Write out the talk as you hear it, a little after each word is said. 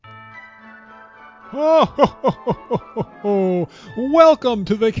Oh, ho, ho, ho, ho, ho. Welcome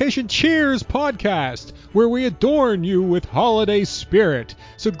to Vacation Cheers podcast, where we adorn you with holiday spirit.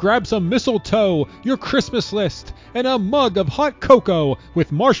 So grab some mistletoe, your Christmas list, and a mug of hot cocoa,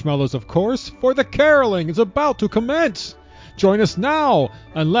 with marshmallows, of course, for the caroling is about to commence. Join us now,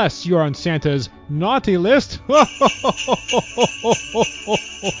 unless you're on Santa's naughty list.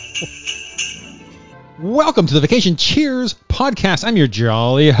 Welcome to the Vacation Cheers podcast. I'm your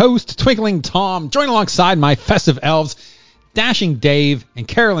jolly host, Twinkling Tom, joined alongside my festive elves, Dashing Dave and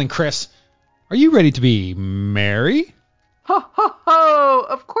caroling Chris. Are you ready to be merry? Ho, ho, ho!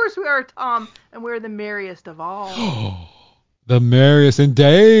 Of course we are, Tom, and we're the merriest of all. The merriest. And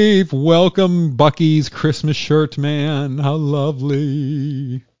Dave, welcome Bucky's Christmas shirt, man. How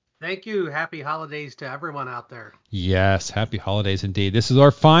lovely. Thank you. Happy holidays to everyone out there. Yes, happy holidays indeed. This is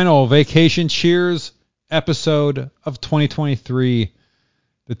our final Vacation Cheers episode of 2023.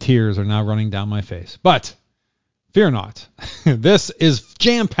 The tears are now running down my face. But fear not. This is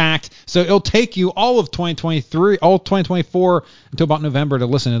jam-packed, so it'll take you all of 2023, all of 2024 until about November to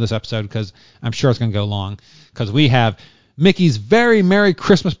listen to this episode, because I'm sure it's going to go long, because we have Mickey's Very Merry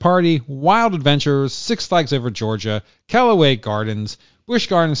Christmas Party, Wild Adventures, Six Flags Over Georgia, Callaway Gardens, Busch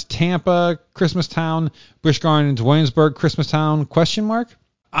Gardens Tampa, Christmas Town, Busch Gardens Williamsburg, Christmas Town, ?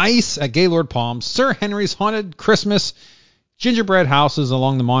 Ice at Gaylord Palms, Sir Henry's Haunted Christmas, gingerbread houses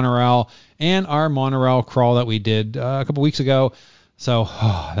along the monorail, and our monorail crawl that we did a couple weeks ago. So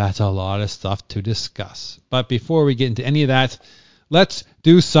that's a lot of stuff to discuss. But before we get into any of that, let's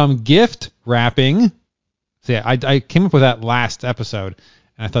do some gift wrapping. So yeah, I came up with that last episode,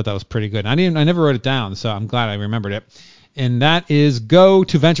 and I thought that was pretty good. I never wrote it down, so I'm glad I remembered it. And that is go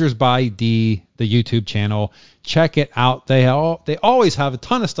to Ventures by D, the YouTube channel. Check it out. They always have a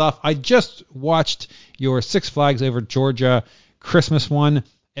ton of stuff. I just watched your Six Flags Over Georgia Christmas one.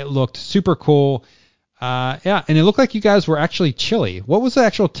 It looked super cool. And it looked like you guys were actually chilly. What was the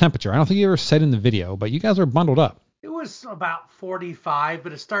actual temperature? I don't think you ever said in the video, but you guys were bundled up. It was about 45,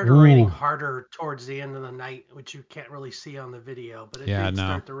 but it started raining harder towards the end of the night, which you can't really see on the video. But it did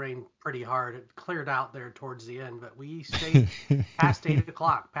start to rain pretty hard. It cleared out there towards the end, but we stayed past 8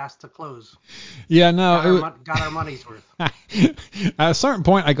 o'clock, past the close. Yeah, no. Got our money's worth. At a certain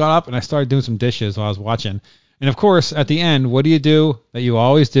point, I got up and I started doing some dishes while I was watching. And of course, at the end, what do? That you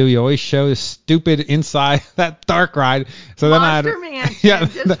always do. You always show the stupid inside that dark ride. So then Monster Mansion,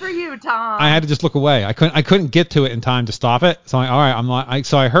 just for you, Tom. I had to just look away. I couldn't get to it in time to stop it. So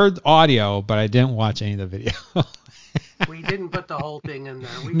so I heard audio, but I didn't watch any of the video. We didn't put the whole thing in there.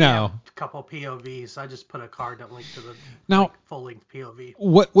 We have a couple POVs. I just put a card that linked to the full-length POV.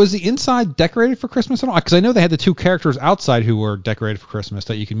 What was the inside decorated for Christmas at all? Because I know they had the two characters outside who were decorated for Christmas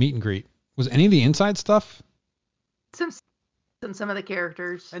that you can meet and greet. Was any of the inside stuff? Some of the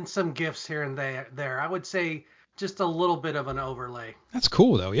characters. And some gifts here and there. I would say just a little bit of an overlay. That's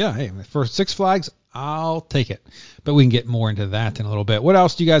cool, though. Yeah, hey, for Six Flags, I'll take it. But we can get more into that in a little bit. What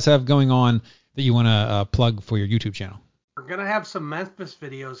else do you guys have going on that you want to plug for your YouTube channel? We're going to have some Memphis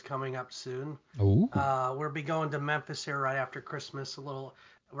videos coming up soon. Ooh. We'll be going to Memphis here right after Christmas, a little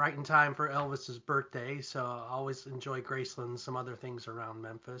right in time for Elvis's birthday. So I always enjoy Graceland, some other things around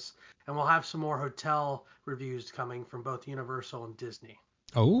Memphis. And we'll have some more hotel reviews coming from both Universal and Disney.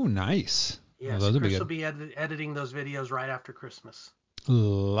 Oh, nice. Yes, well, Chris will be editing those videos right after Christmas.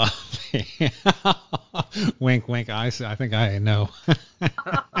 Lovely. Wink, wink. I think I know.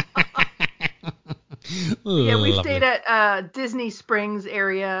 Yeah, we've stayed at Disney Springs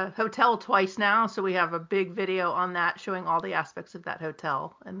area hotel twice now, so we have a big video on that showing all the aspects of that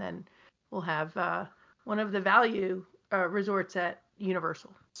hotel, and then we'll have one of the value resorts at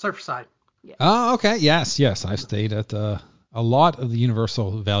Universal. Surfside. Yeah. Oh, okay. Yes. I've stayed at a lot of the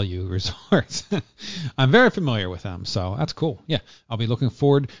Universal Value resorts. I'm very familiar with them, so that's cool. Yeah, I'll be looking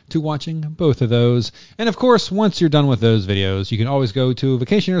forward to watching both of those. And of course, once you're done with those videos, you can always go to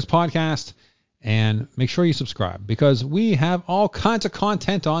VacationCheers podcast and make sure you subscribe, because we have all kinds of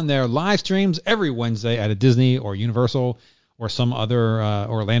content on there. Live streams every Wednesday at a Disney or Universal or some other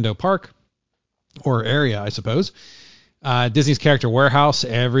Orlando park or area, I suppose. Disney's Character Warehouse.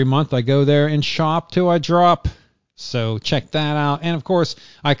 Every month I go there and shop till I drop. So check that out. And of course,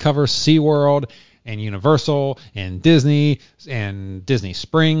 I cover SeaWorld and Universal and Disney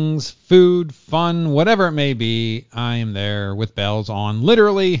Springs, food, fun, whatever it may be. I am there with bells on,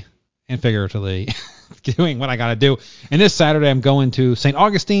 literally and figuratively, doing what I got to do. And this Saturday, I'm going to St.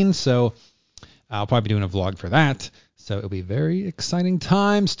 Augustine, so I'll probably be doing a vlog for that. So it'll be a very exciting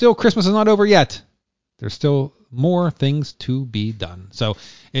time. Still, Christmas is not over yet. There's still more things to be done. So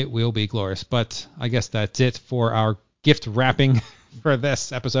it will be glorious. But I guess that's it for our gift wrapping for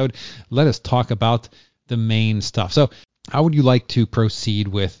this episode, let us talk about the main stuff. So how would you like to proceed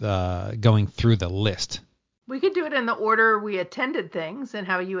with going through the list? We could do it in the order we attended things and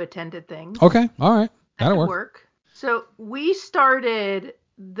how you attended things. Okay. All right. That'll work. So we started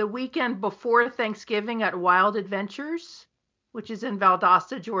the weekend before Thanksgiving at Wild Adventures, which is in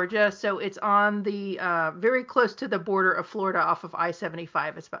Valdosta, Georgia. So it's on the very close to the border of Florida off of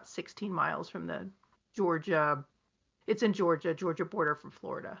I-75. It's about 16 miles from the Georgia. It's in Georgia border from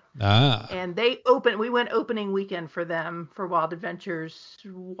Florida. And we went opening weekend for them for Wild Adventures.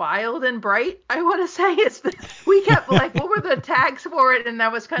 Wild and Bright, I want to say. We kept like, what were the tags for it? And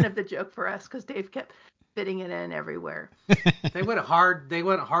that was kind of the joke for us because Dave kept fitting it in everywhere. They went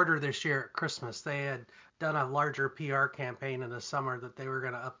harder this year at Christmas. They had done a larger PR campaign in the summer that they were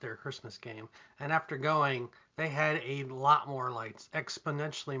going to up their Christmas game. And after going, they had a lot more lights,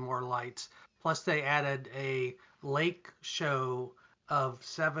 exponentially more lights. Plus they added a lake show of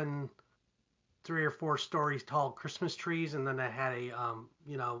 7 3 or 4 stories tall Christmas trees, and then they had a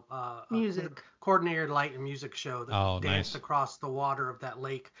music coordinated light and music show that danced nice. across the water of that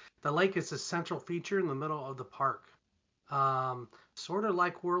lake. The lake is a central feature in the middle of the park, sort of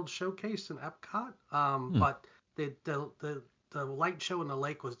like World Showcase in Epcot, but the light show in the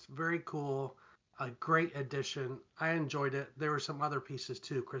lake was very cool. A great addition. I enjoyed it. There were some other pieces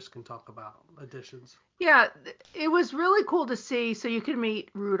too. Chris can talk about additions. Yeah, it was really cool to see. So you could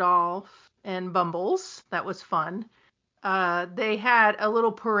meet Rudolph and Bumbles. That was fun. They had a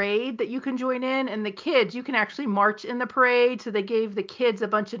little parade that you can join in, and the kids, you can actually march in the parade. So they gave the kids a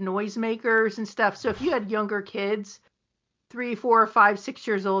bunch of noisemakers and stuff. So if you had younger kids, 3, 4, 5, 6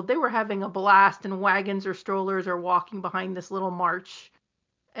 years old, they were having a blast in wagons or strollers or walking behind this little march.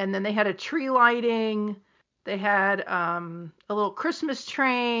 And then they had a tree lighting. They had a little Christmas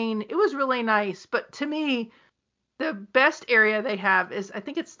train. It was really nice. But to me, the best area they have is, I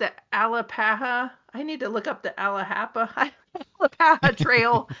think it's the Alapaha. I need to look up the Alapaha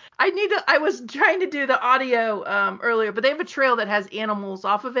Trail. I was trying to do the audio earlier, but they have a trail that has animals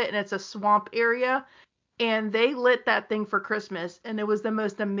off of it, and it's a swamp area. And they lit that thing for Christmas, and it was the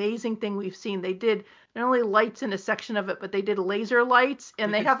most amazing thing we've seen. They did not only lights in a section of it, but they did laser lights,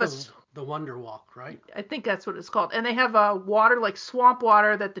 and they have the Wonder Walk, right? I think that's what it's called. And they have a water, like swamp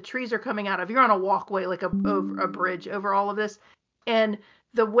water, that the trees are coming out of. You're on a walkway, like over a bridge over all of this, and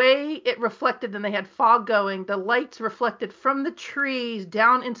the way it reflected, and they had fog going, the lights reflected from the trees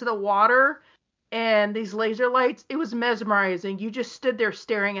down into the water. And these laser lights, it was mesmerizing. You just stood there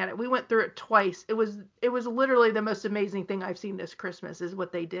staring at it. We went through it twice. It was literally the most amazing thing I've seen this Christmas is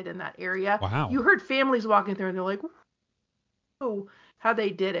what they did in that area. Wow. You heard families walking through and they're like, oh, how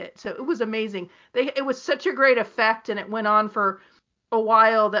they did it. So it was amazing. It was such a great effect, and it went on for a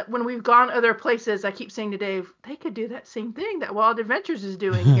while that when we've gone other places, I keep saying to Dave, they could do that same thing that Wild Adventures is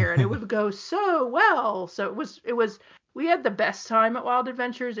doing here, and it would go so well. So we had the best time at Wild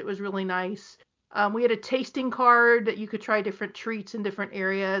Adventures. It was really nice. We had a tasting card that you could try different treats in different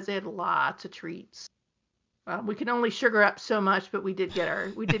areas. They had lots of treats. We could only sugar up so much, but we did get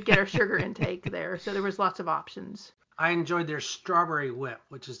our sugar intake there, so there was lots of options. I enjoyed their strawberry whip,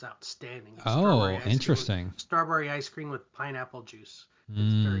 which is outstanding. Interesting. Strawberry ice cream with pineapple juice.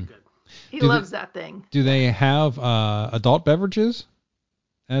 It's very good. He loves that thing. Do they have adult beverages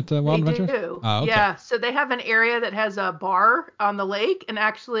at Wild Adventures? They do. Oh, okay. Yeah, so they have an area that has a bar on the lake, and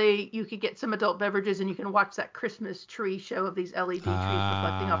actually you could get some adult beverages, and you can watch that Christmas tree show of these LED trees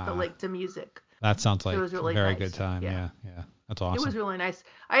reflecting off the lake to music. That sounds like really a very nice. Good time. Yeah. That's awesome. It was really nice.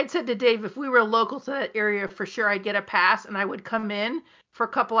 I had said to Dave, if we were local to that area, for sure I'd get a pass, and I would come in for a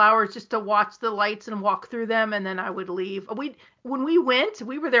couple hours just to watch the lights and walk through them, and then I would leave. When we went,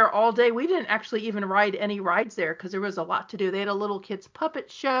 we were there all day. We didn't actually even ride any rides there because there was a lot to do. They had a little kids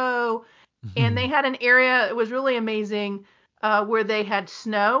puppet show, and they had an area, it was really amazing, where they had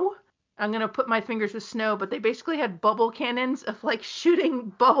snow. I'm going to put my fingers with snow, but they basically had bubble cannons of like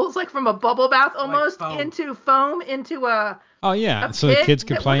shooting bubbles like from a bubble bath almost into foam into a Oh yeah, so the kids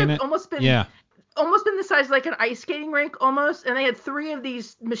could play in it. Almost been the size of like an ice skating rink almost, and they had 3 of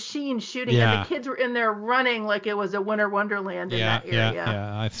these machines shooting, and the kids were in there running like it was a winter wonderland in that area.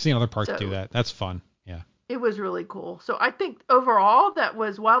 Yeah. I've seen other parks do that. That's fun. Yeah. It was really cool. So I think overall that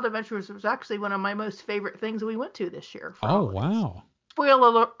was Wild Adventures was actually one of my most favorite things we went to this year. Wow.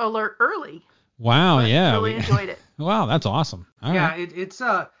 Spoiler alert early. Wow, yeah. Really enjoyed it. Wow, that's awesome. All right. It's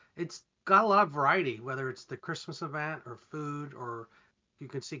got a lot of variety, whether it's the Christmas event or food, or you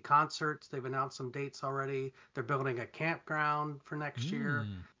can see concerts. They've announced some dates already. They're building a campground for next year.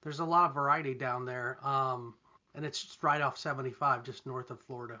 There's a lot of variety down there. And it's just right off 75, just north of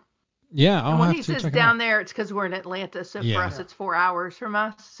Florida. Yeah, and when he says down there, it's because we're in Atlanta. So for us, it's 4 hours from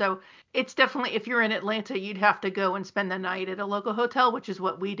us. So it's definitely, if you're in Atlanta, you'd have to go and spend the night at a local hotel, which is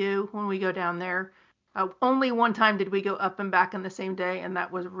what we do when we go down there. Only one time did we go up and back in the same day, and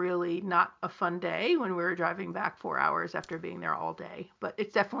that was really not a fun day when we were driving back 4 hours after being there all day. But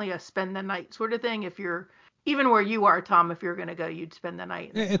it's definitely a spend the night sort of thing. If you're, even where you are, Tom, if you're going to go, you'd spend the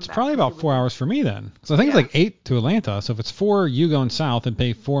night. It's probably about 4 hours for me then. So I think it's like 8 to Atlanta. So if it's 4 you going south and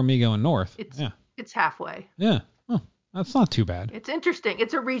pay 4 me going north. It's halfway. Yeah. Oh, that's not too bad. It's interesting.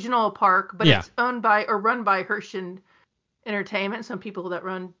 It's a regional park, but it's owned by or run by Herschend Entertainment. Some people that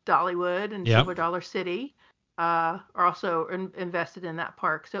run Dollywood and Silver Dollar City are also invested in that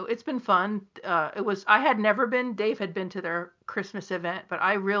park. So it's been fun. I had never been. Dave had been to their Christmas event, but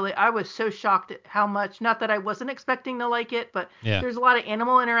I was so shocked at how much. Not that I wasn't expecting to like it, but there's a lot of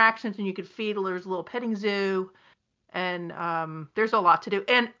animal interactions, and you could feed. There's a little petting zoo, and there's a lot to do.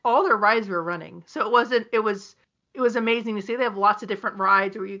 And all their rides were running, so it was amazing to see. They have lots of different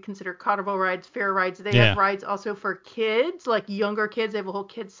rides where you consider carnival rides, fair rides. They have rides also for kids, like younger kids. They have a whole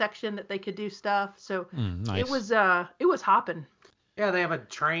kids section that they could do stuff. So nice. It was hopping. Yeah, they have a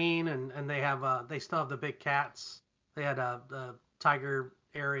train, and they still have the big cats. They had the tiger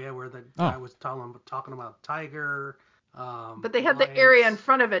area where the guy was talking about tiger. But they had the area in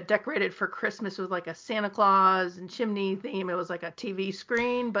front of it decorated for Christmas with like a Santa Claus and chimney theme. It was like a TV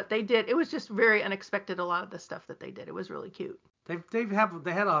screen, but it was just very unexpected. A lot of the stuff that they did, it was really cute. They had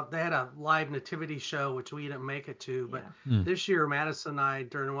a live nativity show, which we didn't make it to, but this year Madison and I,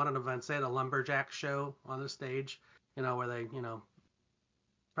 during one of the events, they had a lumberjack show on the stage, where they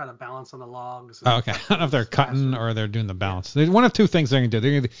try to balance on the logs. Okay, I don't know if they're cutting or they're doing the balance. There's one of two things they're gonna do.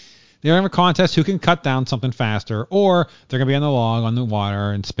 They're gonna have a contest who can cut down something faster, or they're gonna be on the log on the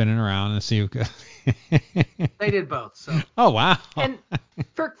water and spinning around and see who. They did both. So. Oh wow! And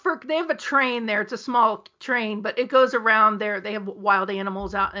for they have a train there. It's a small train, but it goes around there. They have wild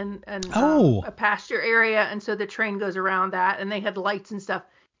animals out and a pasture area, and so the train goes around that. And they had lights and stuff.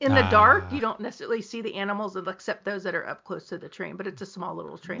 In the dark, you don't necessarily see the animals except those that are up close to the train. But it's a small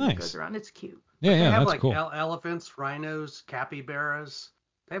little train that goes around. It's cute. Yeah, they have that's cool. Elephants, rhinos, capybaras.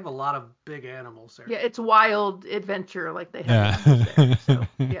 They have a lot of big animals there. Yeah, it's wild adventure like they have there. So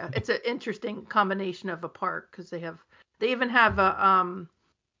yeah, it's an interesting combination of a park because they even have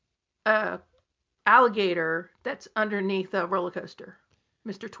a alligator that's underneath a roller coaster,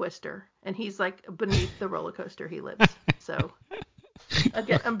 Mr. Twister, and he's like beneath the roller coaster he lives. So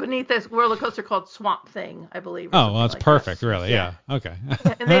again, beneath this roller coaster called Swamp Thing, I believe. Oh, well, that's like perfect, really. Yeah. Okay.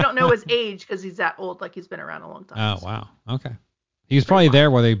 And they don't know his age because he's that old, like he's been around a long time. Oh, wow. Okay. He was probably there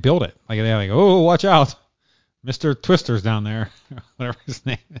where they built it. Like they're like, oh, watch out, Mr. Twister's down there, whatever his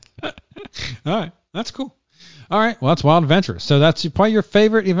name is. All right, that's cool. All right, well, that's Wild Adventures. So that's probably your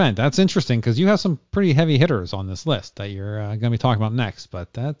favorite event. That's interesting because you have some pretty heavy hitters on this list that you're going to be talking about next.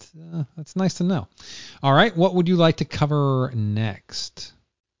 But that's nice to know. All right, what would you like to cover next?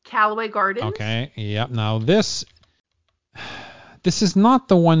 Callaway Gardens. Okay. Yep. Now this is not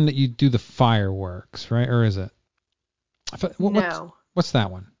the one that you do the fireworks, right? Or is it? No. What's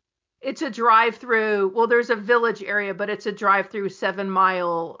that one? It's a drive-through. Well, there's a village area, but it's a drive-through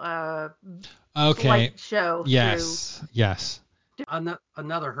 7-mile light show. Yes. Yes.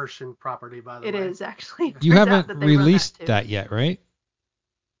 Another Herschend property, by the way. It is actually. You haven't released that yet, right?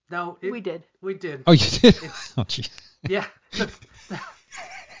 No, we did. We did. Oh, you did? Oh, jeez. Yeah.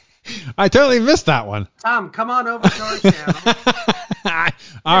 I totally missed that one. Tom, come on over to our channel.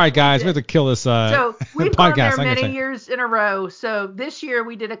 All right, guys, we have to kill this so we've podcast. Gone there many years in a row. So this year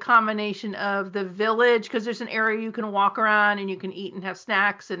we did a combination of the village because there's an area you can walk around and you can eat and have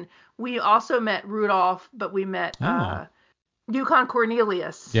snacks. And we also met Rudolph, but we met Yukon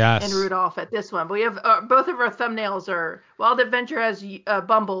Cornelius and Rudolph at this one. But we have both of our thumbnails are Wild Adventure has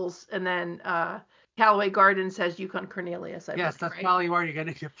Bumbles, and then Callaway Gardens has Yukon Cornelius. Yes, that's probably where you're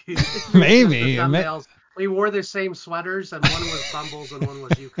getting confused. Maybe. We wore the same sweaters, and one was Bumbles and one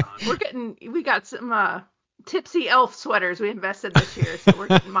was Yukon. We got some Tipsy Elf sweaters we invested this year, so we're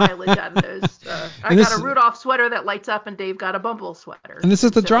getting mileage out of those. I got a Rudolph sweater that lights up, and Dave got a Bumble sweater. And this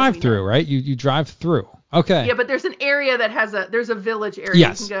is the drive-through, right? You drive through. Okay. Yeah, but there's an area that there's a village area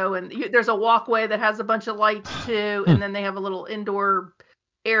you can go, and there's a walkway that has a bunch of lights too, and then they have a little indoor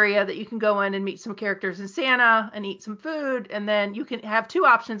area that you can go in and meet some characters in Santa and eat some food, and then you can have two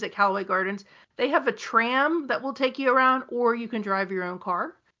options at Callaway Gardens. They have a tram that will take you around, or you can drive your own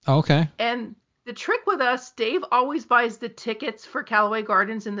car. Okay. And The trick with us, Dave always buys the tickets for Callaway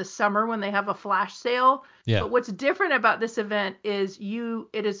Gardens in the summer when they have a flash sale. Yeah. But what's different about this event is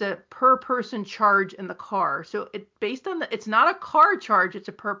it is a per person charge in the car. So it's not a car charge, it's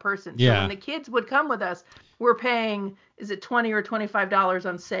a per person. Yeah. So when the kids would come with us, we're paying, is it $20 or $25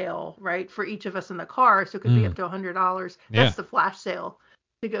 on sale, right? For each of us in the car. So it could be up to $100. That's the flash sale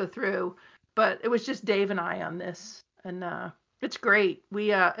to go through. But it was just Dave and I on this. And, it's great. We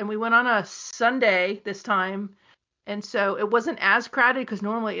went on a Sunday this time, and so it wasn't as crowded because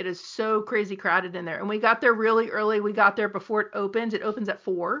normally it is so crazy crowded in there. And we got there really early. We got there before it opens. It opens at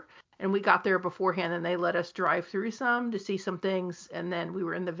 4, and we got there beforehand, and they let us drive through some to see some things, and then we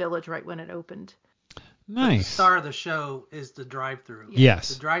were in the village right when it opened. Nice. The star of the show is the drive-through.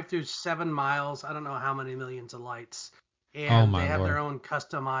 Yes. The drive-through's 7 miles. I don't know how many millions of lights. And they have Lord. their own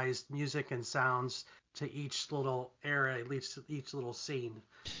customized music and sounds to each little area, each little scene.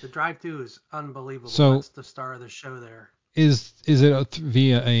 The drive-through is unbelievable. So, that's the star of the show there. Is it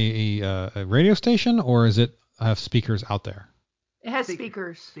via a radio station, or is it have speakers out there? It has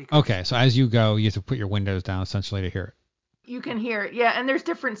speakers. Okay, so as you go, you have to put your windows down essentially to hear it. You can hear it, yeah, and there's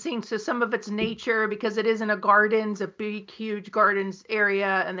different scenes. So some of it's nature because it is in a gardens, a big, huge gardens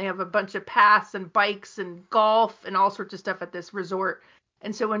area, and they have a bunch of paths and bikes and golf and all sorts of stuff at this resort.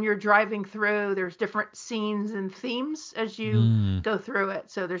 And so when you're driving through, there's different scenes and themes as you go through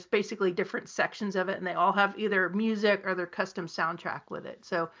it. So there's basically different sections of it, and they all have either music or their custom soundtrack with it.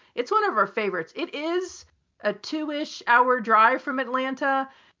 So it's one of our favorites. It is a 2-ish hour drive from Atlanta.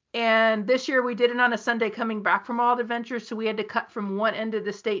 And this year we did it on a Sunday coming back from Wild Adventures. So we had to cut from one end of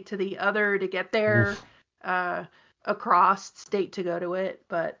the state to the other to get there across state to go to it.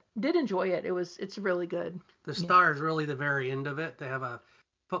 But did enjoy it. It's really good. The star is really the very end of it. They have a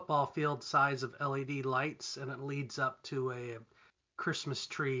football field size of LED lights, and it leads up to a Christmas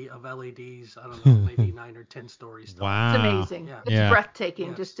tree of LEDs. I don't know, maybe 9 or 10 stories tall. Wow. It's amazing. Yeah. It's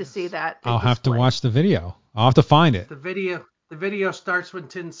breathtaking just to see that. I'll have to watch the video. I'll have to find it. The video starts with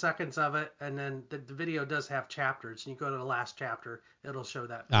 10 seconds of it, and then the video does have chapters. And you go to the last chapter, it'll show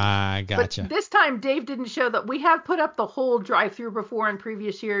that. I gotcha. But this time, Dave didn't show that. We have put up the whole drive-through before in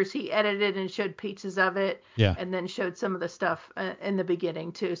previous years. He edited and showed pieces of it, and then showed some of the stuff in the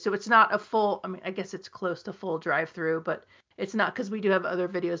beginning too. So it's not a full. I mean, I guess it's close to full drive-through, but it's not because we do have other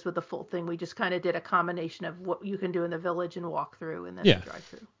videos with the full thing. We just kind of did a combination of what you can do in the village and walk through, and then the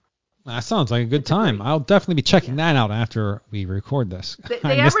drive-through. That sounds like a good time. I'll definitely be checking that out after we record this.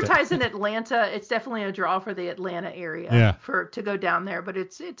 They advertise in Atlanta. It's definitely a draw for the Atlanta area to go down there, but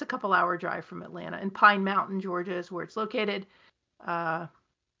it's a couple hour drive from Atlanta. And Pine Mountain, Georgia is where it's located. And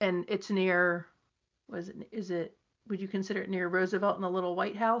it's near, would you consider it near Roosevelt and the Little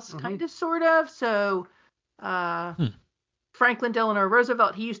White House? Kind of, sort of. So Franklin Delano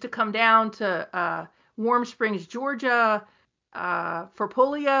Roosevelt, he used to come down to Warm Springs, Georgia, for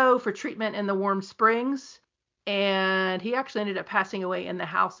polio, for treatment in the Warm Springs, and he actually ended up passing away in the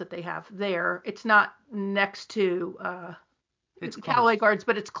house that they have there. It's not next to it's Callaway Gardens,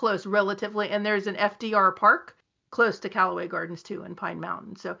 but it's close relatively, and there's an FDR park close to Callaway Gardens too in Pine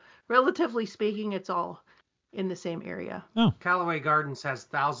Mountain. So relatively speaking, it's all in the same area. Callaway Gardens has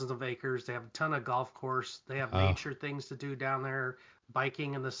thousands of acres. They have a ton of golf course. They have nature things to do down there.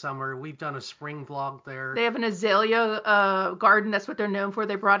 Biking in the summer. We've done a spring vlog there. They have an azalea garden. That's what they're known for.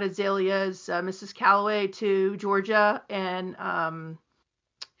 They brought azaleas, Mrs. Callaway, to Georgia, and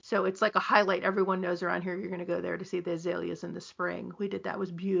so it's like a highlight. Everyone knows around here you're going to go there to see the azaleas in the spring. We did that. It was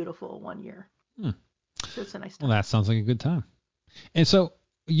beautiful one year. So it's a nice time. Well, that sounds like a good time. And so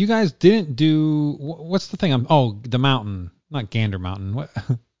you guys didn't do what's the thing? The mountain, not Gander Mountain. What?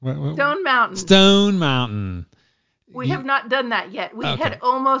 Stone Mountain. Stone Mountain. We have not done that yet. We had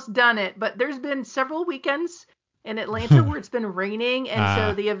almost done it, but there's been several weekends in Atlanta where it's been raining, and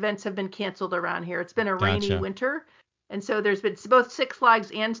so the events have been canceled around here. It's been a rainy winter, and so there's been both Six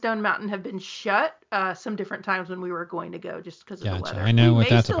Flags and Stone Mountain have been shut some different times when we were going to go just because of the weather. I know we what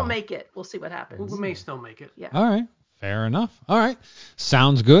that's may still about. make it. We'll see what happens. We may still make it. Yeah. All right. Fair enough. All right.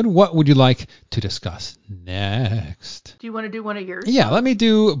 Sounds good. What would you like to discuss next? Do you want to do one of yours? Yeah, let me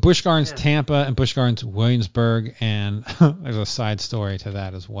do Busch Gardens Tampa and Busch Gardens Williamsburg, and there's a side story to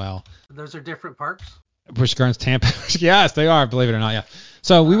that as well. Those are different parks? Busch Gardens Tampa. Yes, they are, believe it or not, yeah.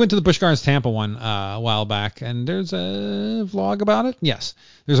 So we went to the Busch Gardens Tampa one a while back, and there's a vlog about it. Yes,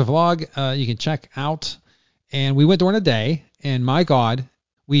 there's a vlog you can check out. And we went during the day, and my God,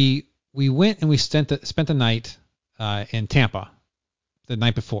 we went and we spent the night in Tampa the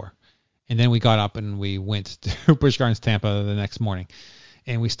night before. And then we got up and we went to Busch Gardens Tampa the next morning.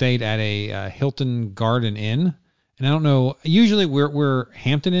 And we stayed at a Hilton Garden Inn. And I don't know, usually we're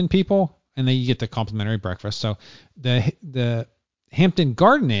Hampton Inn people. and then you get the complimentary breakfast. So the Hampton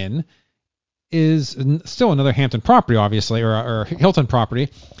Garden Inn is still another Hampton property, obviously, or Hilton property,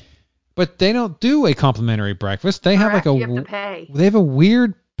 but they don't do a complimentary breakfast. They have you have to pay. They have a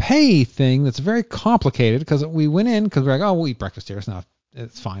weird pay thing that's very complicated, because we went in because we're like, oh, we'll eat breakfast here.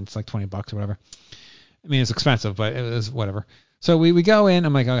 It's fine. It's like $20 or whatever. I mean, it's expensive, but it was whatever. So we go in.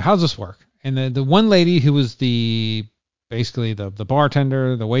 I'm like, oh, how does this work? And the one lady who was basically the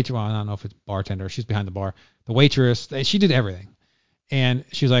bartender, the waitress, well, I don't know if it's bartender. She's behind the bar. The waitress, she did everything. And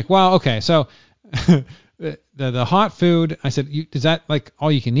she was like, well, okay, so the hot food, I said, is that like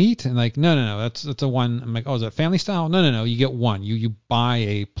all you can eat? And like, no, that's a one. I'm like, oh, is it family style? No, you get one. You buy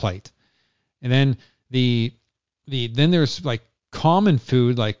a plate. And then then there's like common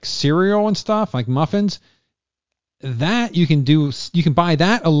food, like cereal and stuff, like muffins. That you can buy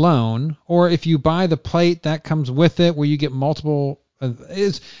that alone, or if you buy the plate that comes with it, where you get multiple.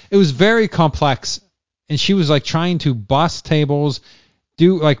 It was very complex, and she was like trying to bus tables,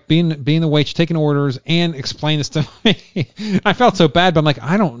 do like being the waitress, taking orders, and explain this to me. I felt so bad, but I'm like,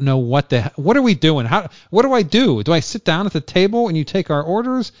 I don't know what are we doing? What do I do? Do I sit down at the table and you take our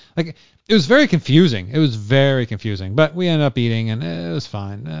orders? Like, it was very confusing. But we ended up eating, and it was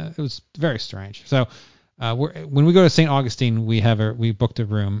fine. It was very strange. So. When we go to St. Augustine, we booked a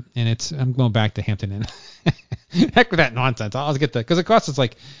room, and I'm going back to Hampton Inn. Heck with that nonsense. I'll get that, because it costs us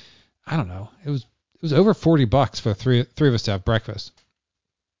like, I don't know, it was over $40 for three of us to have breakfast,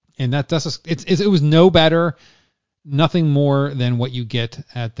 and it was no better, nothing more than what you get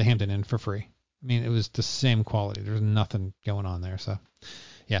at the Hampton Inn for free. I mean, it was the same quality. There's nothing going on there. So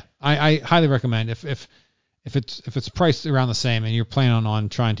yeah, I highly recommend if it's priced around the same and you're planning on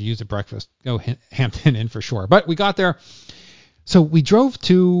trying to use the breakfast, go Hampton Inn for sure. But we got there. So we drove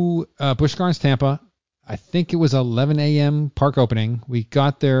to Busch Gardens, Tampa. I think it was 11 a.m. park opening. We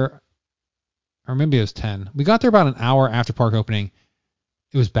got there, or maybe it was 10. We got there about an hour after park opening.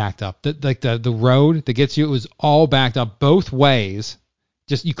 It was backed up. The road that gets you, it was all backed up both ways.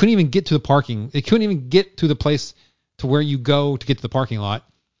 Just, you couldn't even get to the parking. It couldn't even get to the place to where you go to get to the parking lot.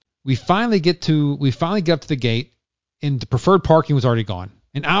 We finally get up to the gate, and the preferred parking was already gone.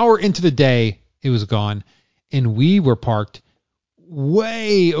 An hour into the day, it was gone, and we were parked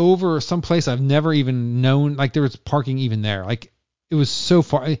way over someplace I've never even known. Like, there was parking even there. Like, it was so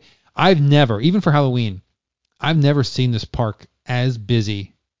far. I've never, even for Halloween, I've never seen this park as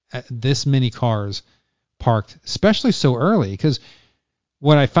busy, this many cars parked, especially so early. Because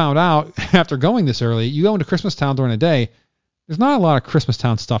what I found out after going this early, you go into Christmas Town during the day, there's not a lot of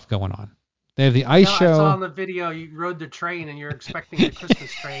Christmastown stuff going on. They have the ice show. I saw on the video you rode the train and you're expecting the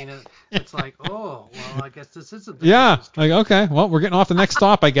Christmas train, and it's like, oh, well, I guess this isn't the Christmas train. Like, okay, well, we're getting off the next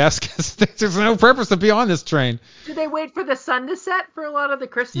stop, I guess, because there's no purpose to be on this train. Do they wait for the sun to set for a lot of the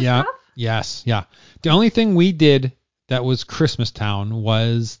Christmas stuff? Yes. The only thing we did that was Christmastown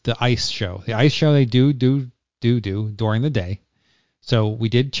was the ice show. The ice show they do during the day. So we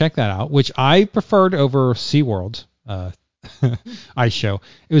did check that out, which I preferred over SeaWorld's ice show.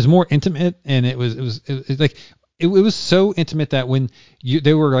 It was more intimate, and it was so intimate that when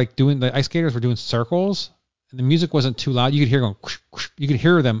they were like doing, the ice skaters were doing circles, and the music wasn't too loud, you could hear going, you could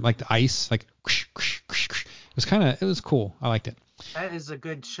hear them like the ice, like it was cool. I liked it. That is a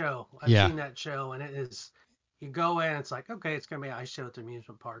good show. I've seen that show, and it is. You go in, it's like, okay, it's gonna be an ice show at the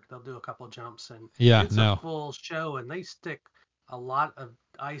amusement park. They'll do a couple of jumps, and it's a full show, and they stick a lot of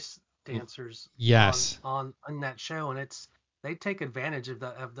ice dancers on that show, and they take advantage of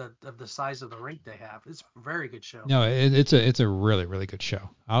the size of the rink they have. It's a very good show. No, it's a really, really good show.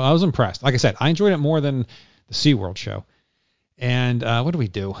 I was impressed. Like I said, I enjoyed it more than the SeaWorld show. And what did we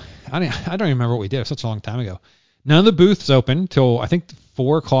do? I don't even remember what we did. It was such a long time ago. None of the booths opened till I think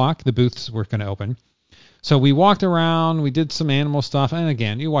 4:00. The booths were going to open. So we walked around. We did some animal stuff. And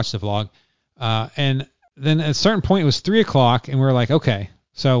again, you watch the vlog. And then at a certain point, it was 3:00, and we were like, okay.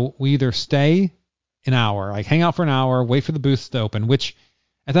 So we either stay an hour, like hang out for an hour, wait for the booths to open, which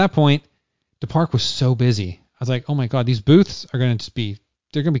at that point, the park was so busy. I was like, oh my God, these booths are going to be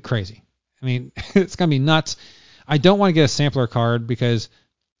crazy. I mean, it's going to be nuts. I don't want to get a sampler card because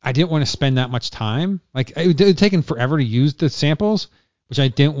I didn't want to spend that much time. Like, it had taken forever to use the samples, which I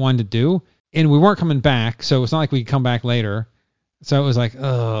didn't want to do. And we weren't coming back, so it's not like we could come back later. So it was like,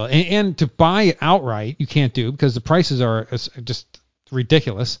 ugh. And to buy it outright, you can't do because the prices are just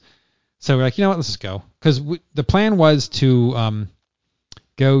ridiculous. So we're like, you know what, let's just go. Because the plan was to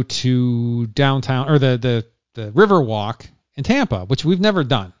go to downtown, or the river walk in Tampa, which we've never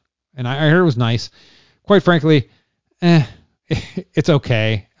done. And I heard it was nice. Quite frankly, it's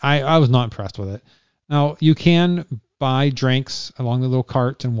okay. I was not impressed with it. Now, you can buy drinks along the little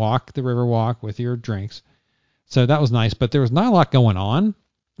cart and walk the river walk with your drinks. So that was nice, but there was not a lot going on.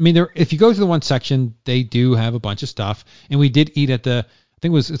 I mean, if you go to the one section, they do have a bunch of stuff. And we did eat at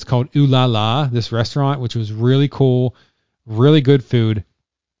it's called Ooh La La, this restaurant, which was really cool, really good food.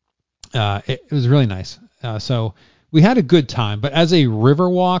 It was really nice. So we had a good time. But as a river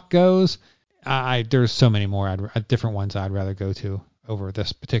walk goes, there's so many more different ones I'd rather go to over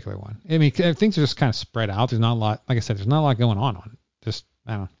this particular one. I mean, things are just kind of spread out. There's not a lot, like I said, there's not a lot going on. Just,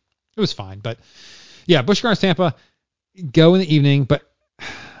 I don't know. It was fine. But yeah, Busch Gardens, Tampa, go in the evening, but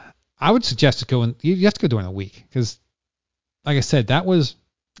I would suggest you have to go during the week because, like I said, I'm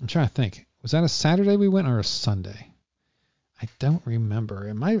trying to think. Was that a Saturday we went or a Sunday? I don't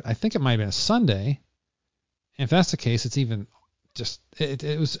remember. I think it might have been a Sunday. And if that's the case, it's even just,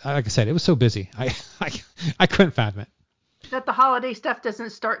 it was, like I said, it was so busy. I couldn't fathom it. That the holiday stuff doesn't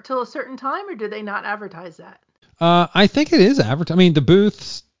start till a certain time, or do they not advertise that? I think it is advertised. I mean, the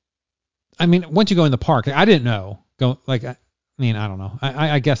booths, once you go in the park, I didn't know. I don't know.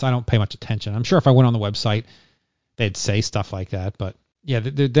 I guess I don't pay much attention. I'm sure if I went on the website, they'd say stuff like that. But yeah,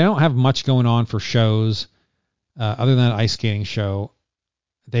 they don't have much going on for shows other than that ice skating show.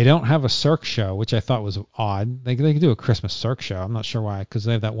 They don't have a Cirque show, which I thought was odd. They could do a Christmas Cirque show. I'm not sure why, because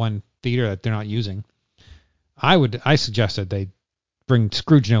they have that one theater that they're not using. I suggested they bring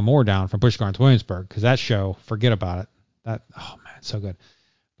Scrooge No More down from Busch Gardens Williamsburg, because that show, forget about it. Oh man, it's so good.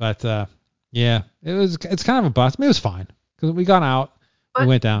 But yeah, it's kind of a bust. I mean, it was fine because we got out, we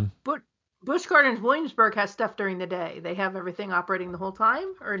went down. But Busch Gardens Williamsburg has stuff during the day. They have everything operating the whole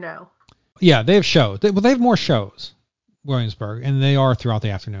time, or no? Yeah, they have shows. They have more shows, Williamsburg, and they are throughout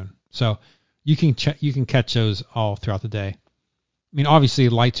the afternoon. So you can catch those all throughout the day. I mean, obviously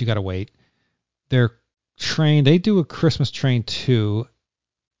lights you got to wait. Their train, they do a Christmas train too.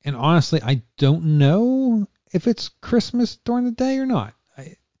 And honestly, I don't know if it's Christmas during the day or not.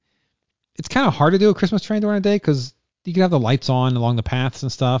 It's kind of hard to do a Christmas train during the day because you can have the lights on along the paths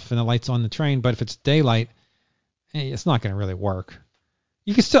and stuff and the lights on the train. But if it's daylight, it's not going to really work.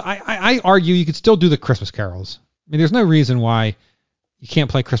 You can still, I argue you could still do the Christmas carols. I mean, there's no reason why you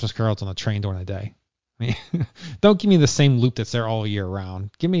can't play Christmas carols on the train during the day. I mean, don't give me the same loop that's there all year round.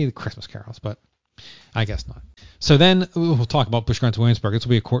 Give me the Christmas carols, but I guess not. So then we'll talk about Busch Gardens Williamsburg. This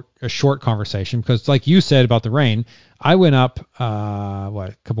will be a short conversation because, like you said about the rain, I went up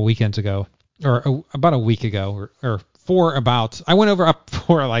a couple weekends ago, or about a week ago, I went up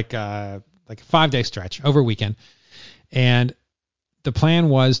for like a 5-day stretch over a weekend, and the plan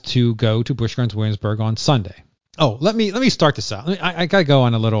was to go to Busch Gardens Williamsburg on Sunday. Oh, let me start this out. I gotta go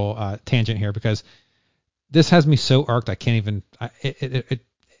on a little tangent here because this has me so irked I can't even.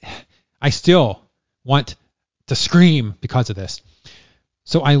 I still want to scream because of this.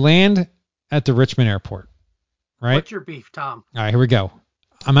 So I land at the Richmond airport, right? What's your beef, Tom? All right, here we go.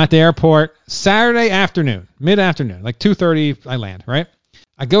 I'm at the airport Saturday afternoon, mid-afternoon, like 2:30 I land, right?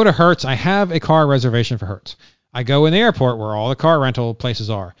 I go to Hertz. I have a car reservation for Hertz. I go in the airport where all the car rental places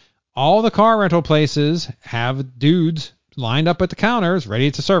are. All the car rental places have dudes lined up at the counters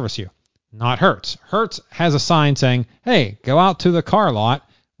ready to service you. Not Hertz. Hertz has a sign saying, hey, go out to the car lot.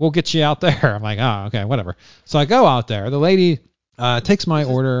 We'll get you out there. I'm like, oh, okay, whatever. So I go out there. The lady takes my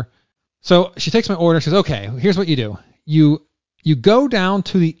order. So she takes my order. She says, okay, here's what you do. You go down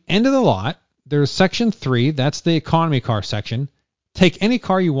to the end of the lot. There's section 3. That's the economy car section. Take any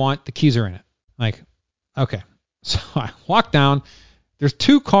car you want. The keys are in it. Like, okay. So I walk down. There's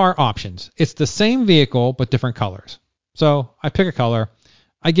 2 car options. It's the same vehicle, but different colors. So I pick a color.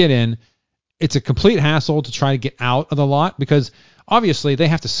 I get in. It's a complete hassle to try to get out of the lot because obviously they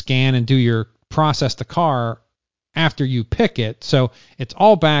have to scan and process the car after you pick it. So it's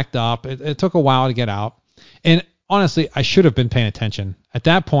all backed up. It took a while to get out. And honestly, I should have been paying attention. At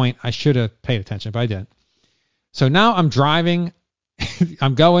that point, I should have paid attention, but I didn't. So now I'm driving.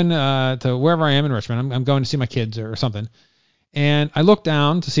 I'm going to wherever I am in Richmond. I'm going to see my kids or something. And I look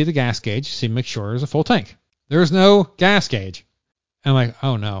down to see the gas gauge, make sure there's a full tank. There's no gas gauge. And I'm like,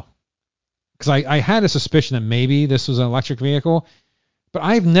 oh no. Because I had a suspicion that maybe this was an electric vehicle, but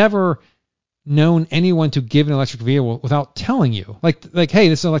I've never known anyone to give an electric vehicle without telling you. Like, hey,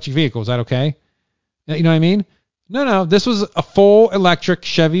 this is an electric vehicle. Is that okay? You know what I mean? No. This was a full electric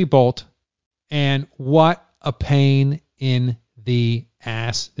Chevy Bolt. And what a pain in the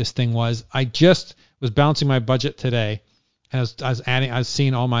ass this thing was. I just was balancing my budget today. And I was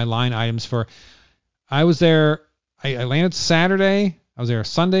seeing all my line items I was there. I landed Saturday. I was there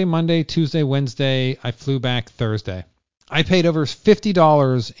Sunday, Monday, Tuesday, Wednesday. I flew back Thursday. I paid over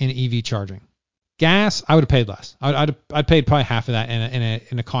 $50 in EV charging. Gas, I would have paid less. I'd paid probably half of that in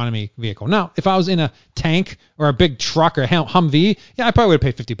an economy vehicle. Now, if I was in a tank or a big truck or a Humvee, yeah, I probably would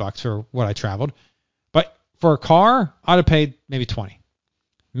have paid $50 for what I traveled. But for a car, I'd have paid maybe 20,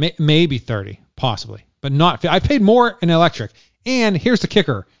 maybe 30, possibly, but not. I paid more in electric. And here's the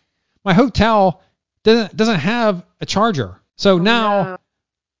kicker: my hotel doesn't have a charger. So now,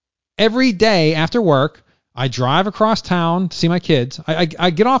 every day after work, I drive across town to see my kids.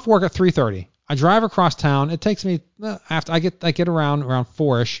 I get off work at 3:30. I drive across town. It takes me after I get around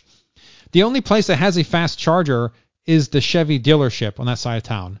 4ish. The only place that has a fast charger is the Chevy dealership on that side of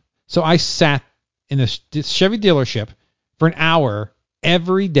town. So I sat in this Chevy dealership for an hour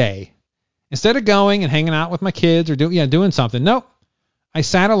every day instead of going and hanging out with my kids or doing something. Nope. I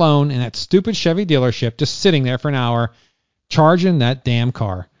sat alone in that stupid Chevy dealership, just sitting there for an hour, charging that damn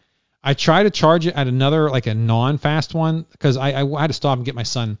car. I tried to charge it at another, like a non-fast one, because I had to stop and get my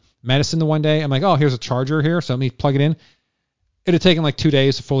son medicine the one day. I'm like, oh, here's a charger here, so let me plug it in. It had taken like 2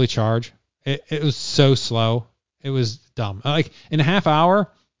 days to fully charge. It was so slow. It was dumb. Like in a half hour,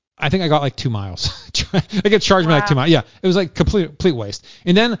 I think I got like 2 miles. I get charged me like 2 miles. Yeah, it was like complete waste.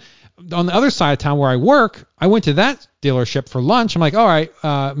 And then on the other side of town where I work, I went to that dealership for lunch. I'm like, all right,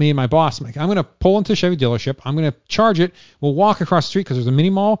 me and my boss, I'm going to pull into a Chevy dealership. I'm going to charge it. We'll walk across the street because there's a mini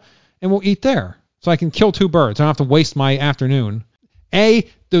mall, and we'll eat there. So I can kill 2 birds. I don't have to waste my afternoon.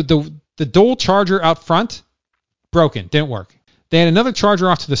 The dual charger out front, broken, didn't work. They had another charger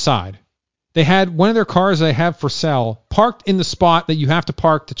off to the side. They had one of their cars they have for sale parked in the spot that you have to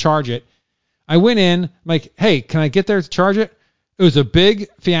park to charge it. I went in, I'm like, hey, can I get there to charge it? It was a big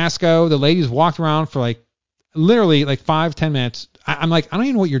fiasco. The ladies walked around for like literally like 5-10 minutes. I'm like, I don't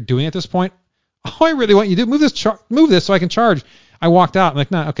even know what you're doing at this point. All I really want you to do, move this so I can charge. I walked out. I'm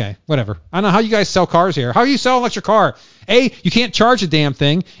like, nah, okay, whatever. I don't know how you guys sell cars here. How do you sell an electric car? A, you can't charge the damn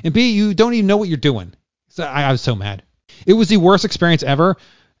thing. And B, you don't even know what you're doing. So I was so mad. It was the worst experience ever.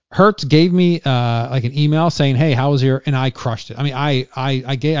 Hertz gave me like an email saying, hey, how was your, and I crushed it. I mean,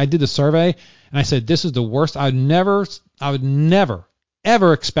 I did the survey and I said, this is the worst. I would never,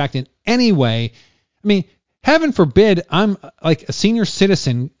 ever expect in any way. I mean, heaven forbid I'm like a senior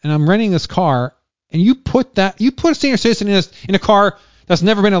citizen and I'm renting this car, and you put a senior citizen in a car that's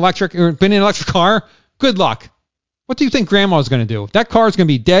never been electric or been in an electric car. Good luck. What do you think grandma's going to do? That car is going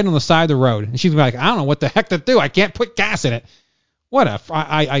to be dead on the side of the road. And she's going to be like, I don't know what the heck to do. I can't put gas in it. What a,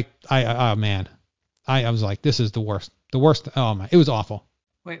 oh man. I was like, this is the worst. The worst. Oh my, it was awful.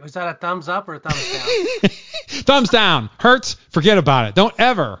 Wait, was that a thumbs up or a thumbs down? Thumbs down. Hertz, forget about it. Don't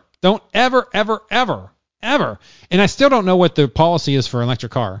ever. And I still don't know what the policy is for an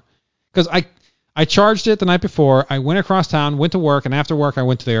electric car. Because I charged it the night before. I went across town, went to work, and after work I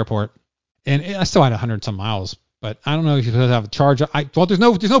went to the airport. And I still had 100 some miles. But I don't know if you could have a charger. Well, there's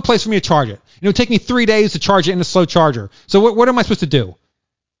no place for me to charge it. It would take me 3 days to charge it in a slow charger. So what am I supposed to do?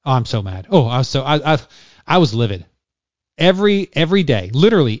 Oh, I'm so mad. Oh, I was livid. Every day,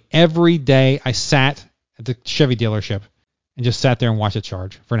 literally every day, I sat at the Chevy dealership and just sat there and watched it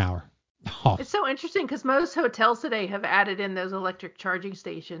charge for an hour. Oh. It's so interesting because most hotels today have added in those electric charging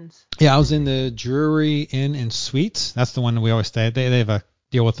stations. Yeah, I was in the Drury Inn and Suites. That's the one that we always stay at. They have a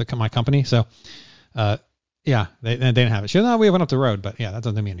deal with my company. So, yeah, they didn't have it. Sure, no, we went up the road, but yeah, that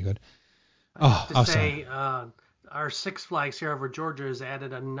doesn't do me any good. Our Six Flags here over Georgia has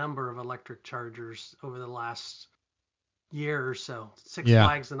added a number of electric chargers over the last year or so. Six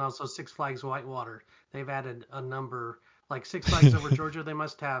Flags and also Six Flags Whitewater. They've added a number. Like Six Flags over Georgia, they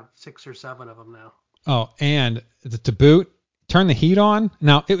must have 6 or 7 of them now. Oh, and to boot, turn the heat on.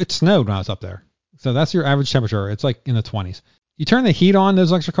 Now, it snowed when I was up there. So that's your average temperature. It's like in the 20s. You turn the heat on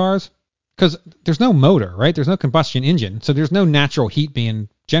those electric cars because there's no motor, right? There's no combustion engine. So there's no natural heat being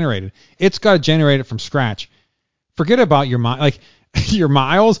generated. It's got to generate it from scratch. Forget about your miles.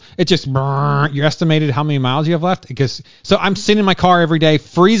 It just, you estimated how many miles you have left. So I'm sitting in my car every day,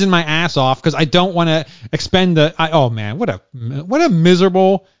 freezing my ass off because I don't want to expend oh man, what a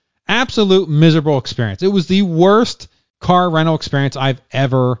miserable, absolute miserable experience. It was the worst car rental experience I've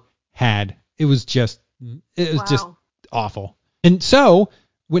ever had. It was just awful. And so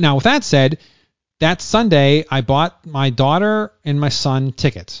now with that said, that Sunday I bought my daughter and my son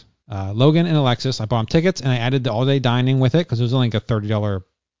tickets. Logan and Alexis, I bought them tickets and I added the all-day dining with it because it was only like a $30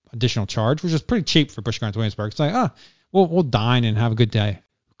 additional charge, which is pretty cheap for Busch Gardens Williamsburg. It's like, we'll dine and have a good day.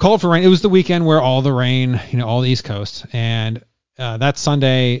 Called for rain. It was the weekend where all the rain, all the East Coast. And that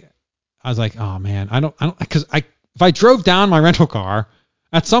Sunday, I was like, oh man, I don't, because if I drove down my rental car,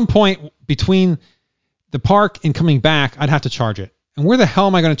 at some point between the park and coming back, I'd have to charge it. And where the hell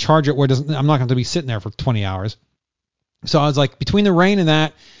am I going to charge it where I'm not going to be sitting there for 20 hours? So I was like, between the rain and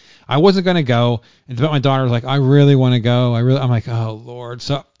that, I wasn't going to go. And my daughter was like, I really want to go. I'm like, oh, Lord.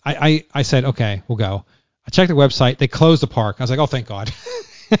 So I said, okay, we'll go. I checked the website. They closed the park. I was like, oh, thank God.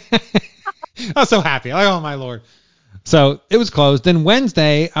 I was so happy. Like, oh, my Lord. So it was closed. Then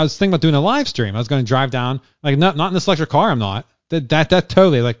Wednesday, I was thinking about doing a live stream. I was going to drive down, like not in this electric car. I'm not. That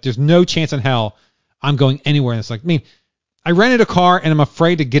totally, like, there's no chance in hell I'm going anywhere in this. Like, I mean, I rented a car and I'm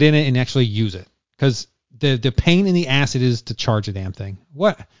afraid to get in it and actually use it because the pain in the ass it is to charge a damn thing.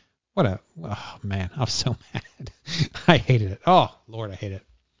 Oh man, I was so mad. I hated it. Oh Lord, I hate it.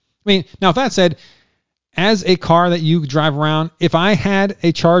 I mean, now if that said, as a car that you drive around, if I had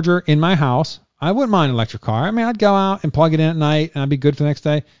a charger in my house, I wouldn't mind an electric car. I mean, I'd go out and plug it in at night and I'd be good for the next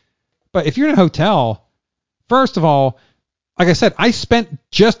day. But if you're in a hotel, first of all, like I said, I spent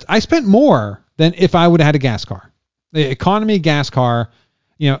more than if I would have had a gas car. The economy gas car,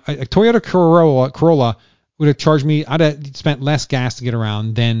 a Toyota Corolla would have charged me. I'd have spent less gas to get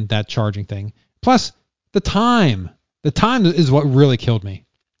around than that charging thing. Plus the time is what really killed me.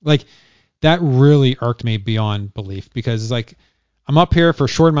 Like that really irked me beyond belief because it's like I'm up here for a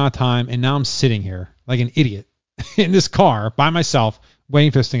short amount of time and now I'm sitting here like an idiot in this car by myself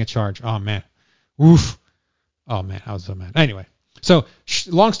waiting for this thing to charge. Oh man, oof. Oh man, I was so mad. Anyway, so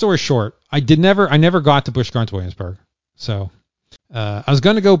long story short, I never got to Busch Gardens Williamsburg. So I was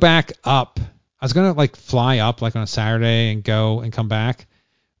going to go back up. I was going to like fly up like on a Saturday and go and come back.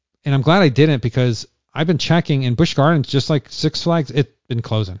 And I'm glad I didn't because I've been checking in Busch Gardens, just like Six Flags, it's been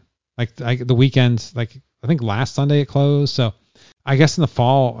closing. Like the weekends, like I think last Sunday it closed. So I guess in the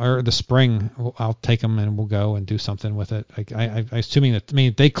fall or the spring, I'll take them and we'll go and do something with it. Like I assuming that, I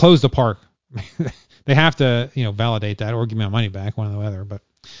mean, they closed the park. They have to, validate that or give me my money back, one or the other. But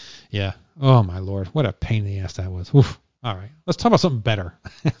yeah, oh my Lord, what a pain in the ass that was. Oof. All right, let's talk about something better,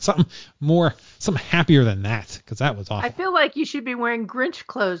 something happier than that, because that was awful. I feel like you should be wearing Grinch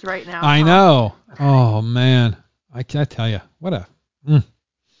clothes right now. I know. Oh man, I tell you, what a.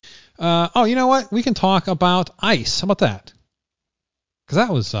 Oh, you know what? We can talk about ice. How about that? Because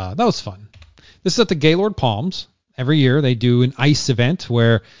that was fun. This is at the Gaylord Palms. Every year they do an ice event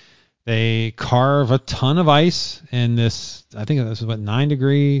where they carve a ton of ice in this. I think this was 9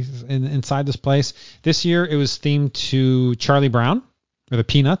 degrees inside this place. This year it was themed to Charlie Brown or the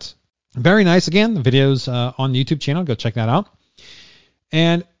Peanuts. Very nice. Again, the video's on the YouTube channel. Go check that out.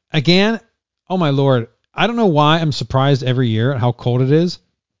 And again, oh my Lord, I don't know why I'm surprised every year at how cold it is,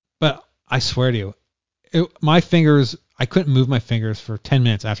 but I swear to you, my fingers, I couldn't move my fingers for 10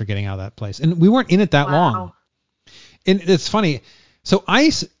 minutes after getting out of that place. And we weren't in it that long. And it's funny. So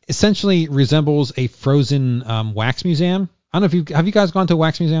ice essentially resembles a frozen wax museum. I don't know if have you guys gone to a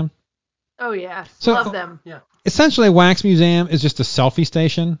wax museum? Oh yeah, so, love them. Yeah. Essentially, a wax museum is just a selfie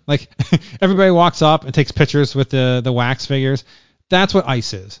station. Like everybody walks up and takes pictures with the wax figures. That's what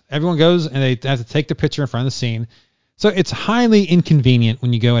ice is. Everyone goes and they have to take the picture in front of the scene. So it's highly inconvenient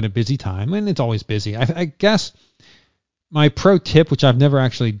when you go at a busy time, and it's always busy. I guess my pro tip, which I've never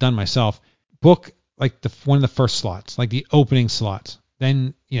actually done myself, book like one of the first slots, like the opening slots.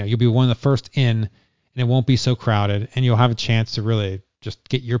 Then you'll be one of the first in, and it won't be so crowded, and you'll have a chance to really just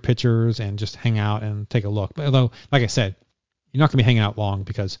get your pictures and just hang out and take a look. But although, like I said, you're not gonna be hanging out long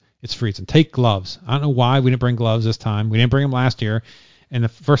because it's freezing. Take gloves. I don't know why we didn't bring gloves this time. We didn't bring them last year. And the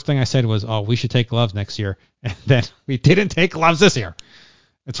first thing I said was, oh, we should take gloves next year. And then we didn't take gloves this year.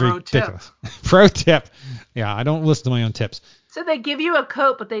 It's ridiculous. Pro tip. Yeah, I don't listen to my own tips. So they give you a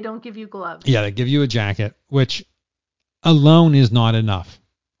coat, but they don't give you gloves. Yeah, they give you a jacket, which alone is not enough.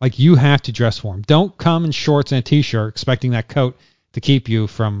 Like, you have to dress warm. Don't come in shorts and a t-shirt expecting that coat to keep you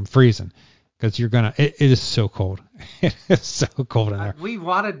from freezing, because you're gonna. It is so cold. It is so cold in there. We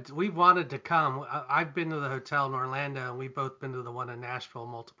wanted to come. I've been to the hotel in Orlando, and we've both been to the one in Nashville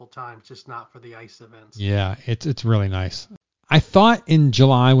multiple times, just not for the ice events. Yeah, it's really nice. I thought in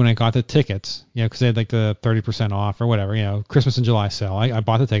July when I got the tickets, because they had like the 30% off or whatever, Christmas and July sale. I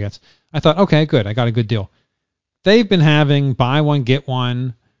bought the tickets. I thought, okay, good, I got a good deal. They've been having buy one get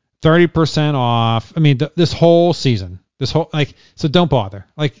one, 30% off. I mean, this whole season. So don't bother.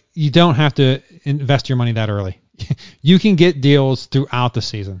 Like, you don't have to invest your money that early. You can get deals throughout the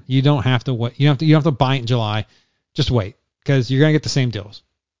season. You don't have to wait. You don't have to buy it in July. Just wait, because you're gonna get the same deals.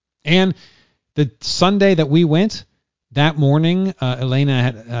 And the Sunday that we went, that morning, Elena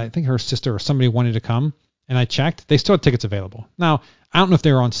had, I think her sister or somebody wanted to come, and I checked. They still had tickets available. Now, I don't know if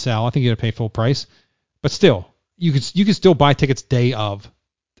they were on sale. I think you had to pay full price, but still, you could still buy tickets day of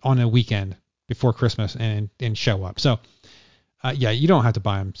on a weekend before Christmas and show up. So, yeah, you don't have to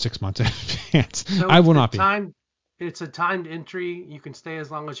buy them 6 months in advance. So I will not be. It's a timed entry. You can stay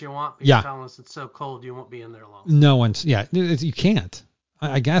as long as you want. But Yeah. You're telling us it's so cold you won't be in there long. No one's. Yeah, you can't.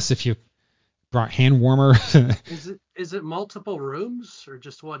 I guess if you brought hand warmer. Is it multiple rooms or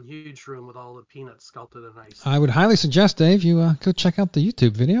just one huge room with all the peanuts sculpted in ice? I would highly suggest, Dave, you go check out the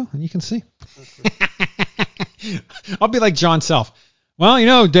YouTube video and you can see. Okay. I'll be like John Self.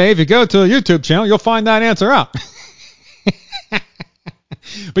 Well, Dave, you go to a YouTube channel, you'll find that answer out.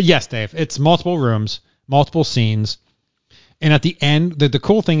 But yes, Dave, it's multiple rooms, multiple scenes. And at the end, the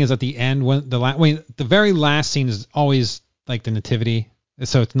cool thing is at the end, when the very last scene is always like the nativity.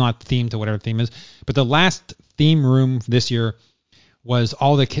 So it's not themed to whatever theme is. But the last theme room this year was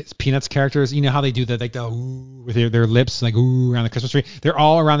all the Peanuts characters. You know how they do that, like the ooh with their lips, like ooh around the Christmas tree. They're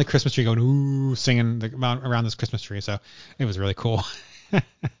all around the Christmas tree going ooh, singing around this Christmas tree. So it was really cool.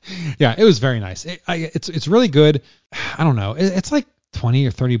 Yeah, it was very nice. It's really good. I don't know. It's like $20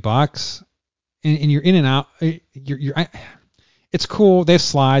 or $30, and you're in and out. It's cool. They have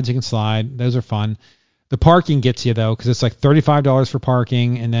slides. You can slide. Those are fun. The parking gets you though, because it's like $35 for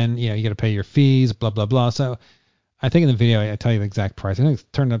parking, and then you got to pay your fees, blah blah blah. So I think in the video I tell you the exact price. I think it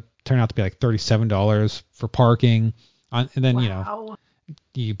turned out to be like $37 for parking, and then wow.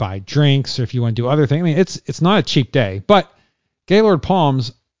 You buy drinks, or if you want to do other things. I mean, it's not a cheap day, but Gaylord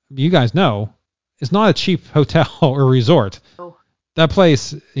Palms, you guys know, is not a cheap hotel or resort. Oh. That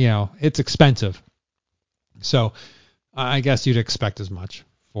place, it's expensive. So I guess you'd expect as much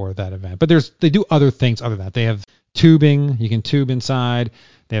for that event. But they do other things other than that. They have tubing. You can tube inside.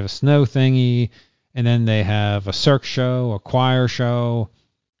 They have a snow thingy. And then they have a cirque show, a choir show.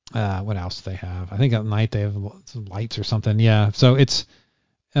 What else do they have? I think at night they have some lights or something. Yeah. So they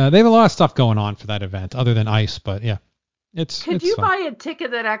have a lot of stuff going on for that event other than ice. But yeah, Could you fun. buy a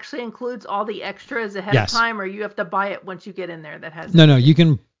ticket that actually includes all the extras ahead of time, or you have to buy it once you get in there that has? No, you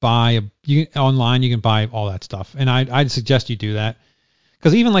can buy online. You can buy all that stuff. And I'd suggest you do that.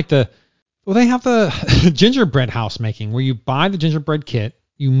 Because even like they have the gingerbread house making where you buy the gingerbread kit,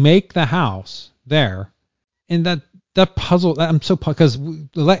 you make the house there, and that puzzle. I'm so because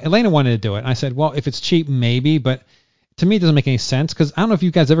Elena wanted to do it, and I said, well, if it's cheap, maybe, but to me, it doesn't make any sense because I don't know if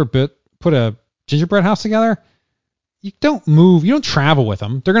you guys ever put a gingerbread house together. You don't move, you don't travel with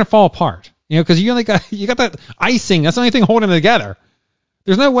them. They're gonna fall apart, because you got that icing. That's the only thing holding them together.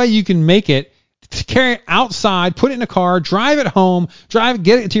 There's no way you can make it. Carry it outside, put it in a car, drive it home, get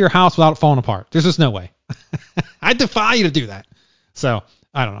it to your house without it falling apart. There's just no way. I defy you to do that. So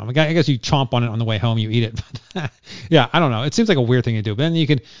I don't know. I guess you chomp on it on the way home, you eat it. But yeah, I don't know. It seems like a weird thing to do. But then you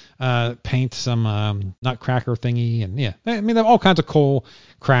could paint some nutcracker thingy, and yeah, I mean, they have all kinds of cool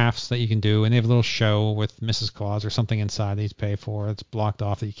crafts that you can do, and they have a little show with Mrs. Claus or something inside that you pay for. It's blocked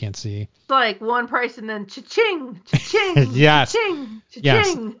off that you can't see. It's like one price and then cha-ching, cha-ching, yes. cha-ching,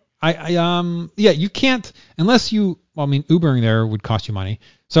 cha-ching. Yes. You can't unless Ubering there would cost you money.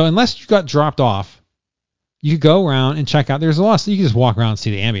 So unless you got dropped off, you go around and check out. There's a lot, so you can just walk around and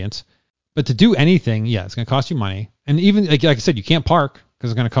see the ambience. But to do anything, it's going to cost you money. And even like I said, you can't park because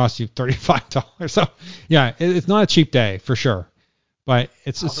it's going to cost you $35. So yeah, it's not a cheap day for sure, but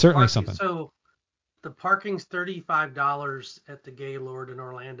it's certainly something. So the parking's $35 at the Gaylord in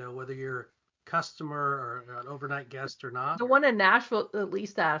Orlando, whether you're customer or an overnight guest or not. The one in Nashville, at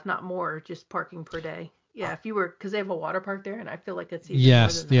least that, if not more, just parking per day. Yeah, if you were, because they have a water park there, and I feel like it's even more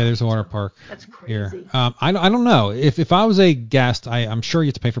than that. There's a water park. That's crazy. Here. I don't know if I was a guest, I'm sure you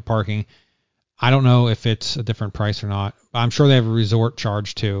have to pay for parking. I don't know if it's a different price or not. I'm sure they have a resort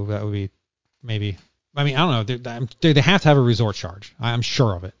charge too. That would be maybe. I mean, I don't know. They have to have a resort charge. I'm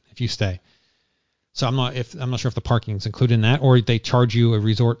sure of it if you stay. So I'm not sure if the parking is included in that, or they charge you a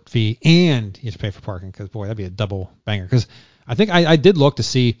resort fee and you have to pay for parking. Because boy, that'd be a double banger. Because I think I did look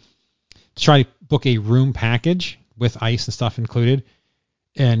to try to book a room package with ice and stuff included,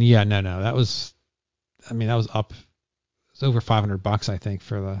 and that was up. It's over $500 I think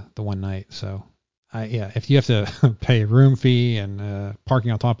for the one night. So if you have to pay a room fee and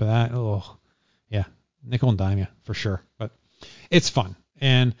parking on top of that, nickel and dime you for sure. But it's fun,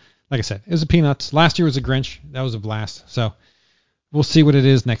 and like I said, it was a Peanuts. Last year was a Grinch. That was a blast. So we'll see what it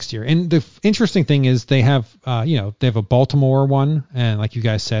is next year. And the interesting thing is they have a Baltimore one, and like you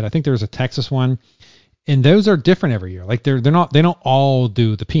guys said, I think there's a Texas one, and those are different every year. Like they don't all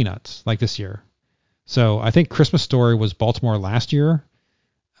do the Peanuts like this year. So I think Christmas Story was Baltimore last year.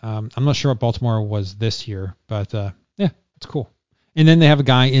 I'm not sure what Baltimore was this year, but it's cool. And then they have a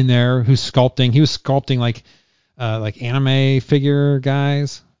guy in there who's sculpting. He was sculpting like anime figure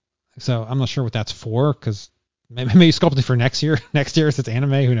guys. So I'm not sure what that's for, because maybe sculpting for next year. Next year, if it's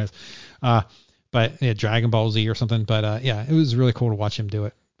anime, who knows? But Dragon Ball Z or something. But it was really cool to watch him do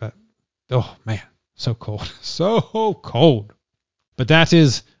it. But oh man, so cold, so cold. But that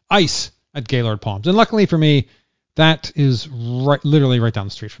is ice at Gaylord Palms, and luckily for me, That is literally right down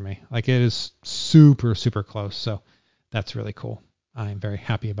the street from me. Like, it is super, super close. So that's really cool. I'm very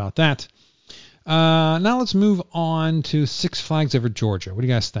happy about that. Now let's move on to Six Flags Over Georgia. What do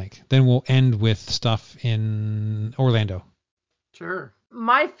you guys think? Then we'll end with stuff in Orlando. Sure.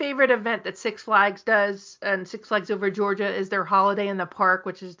 My favorite event that Six Flags does, and Six Flags Over Georgia, is their Holiday in the Park,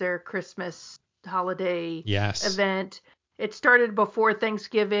 which is their Christmas holiday event. It started before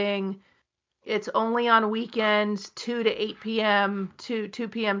Thanksgiving. It's only on weekends, 2 to 8 p.m., 2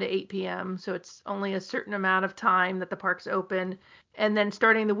 p.m. to 8 p.m. So it's only a certain amount of time that the park's open. And then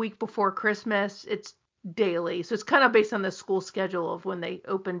starting the week before Christmas, it's daily. So it's kind of based on the school schedule of when they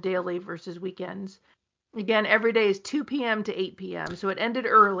open daily versus weekends. Again, every day is 2 p.m. to 8 p.m. So it ended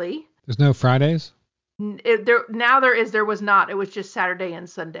early. There's no Fridays? There was not. It was just Saturday and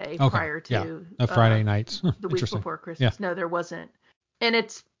Sunday prior to no Friday nights. The week before Christmas. Yeah. No, there wasn't. And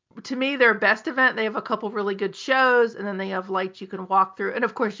it's, to me, their best event. They have a couple really good shows, and then they have lights you can walk through. And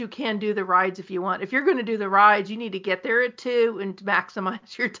of course, you can do the rides if you want. If you're going to do the rides, you need to get there at 2 and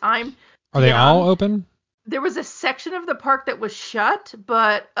maximize your time. Are they all open? There was a section of the park that was shut,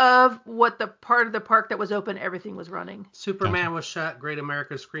 but of what the part of the park that was open, everything was running. Superman was shut, Great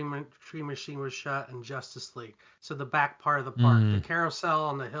America Screen Machine was shut, and Justice League. So the back part of the park, the carousel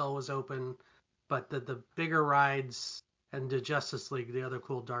on the hill was open, but the bigger rides and the Justice League, the other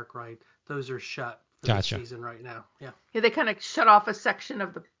cool dark ride, those are shut for the season right now. Yeah, they kind of shut off a section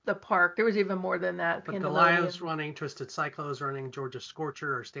of the park. There was even more than that. But Goliath's running, Twisted Cyclo was running, Georgia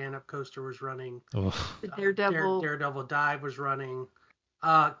Scorcher, our stand-up coaster, was running. The Daredevil Dive was running.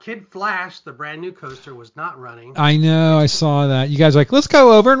 Kid Flash, the brand new coaster, was not running. I know, I saw that. You guys were like, let's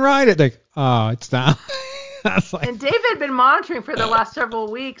go over and ride it. Like, oh, it's down. And Dave had been monitoring for the last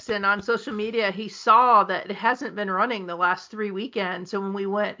several weeks, and on social media, he saw that it hasn't been running the last 3 weekends. So when we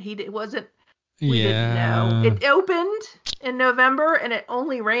went, it wasn't. We didn't know. It opened in November, and it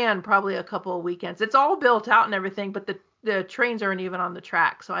only ran probably a couple of weekends. It's all built out and everything, but the trains aren't even on the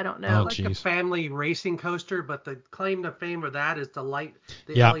track, so I don't know. Like a family racing coaster, but the claim to fame of that is the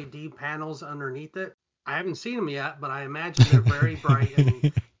LED panels underneath it. I haven't seen them yet, but I imagine they're very bright,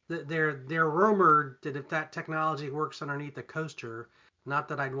 and they're rumored that if that technology works underneath the coaster, not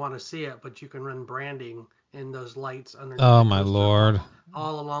that I'd want to see it, but you can run branding in those lights underneath. Oh my Lord!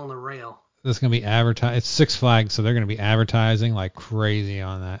 All along the rail. This is going to be advertised. It's Six Flags, so they're going to be advertising like crazy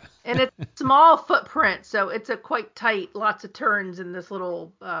on that. And it's small footprint, so it's a quite tight, lots of turns in this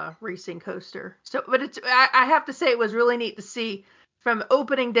little racing coaster. So, but I have to say it was really neat to see from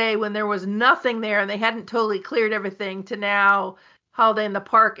opening day when there was nothing there and they hadn't totally cleared everything to now Holiday in the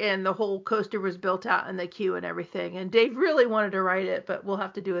Park and the whole coaster was built out in the queue and everything. And Dave really wanted to ride it, but we'll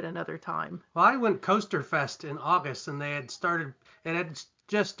have to do it another time. Well, I went Coaster Fest in August, and it had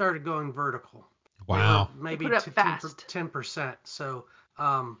just started going vertical. Wow. Maybe 10%. So,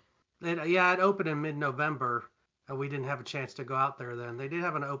 it opened in mid-November. We didn't have a chance to go out there then. They did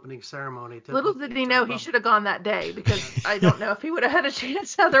have an opening ceremony. Little did he know he should have gone that day, because I don't know if he would have had a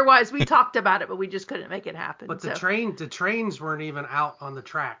chance otherwise. We talked about it, but we just couldn't make it happen. But the trains weren't even out on the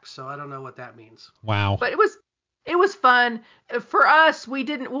track, so I don't know what that means. Wow. But it was fun. For us, we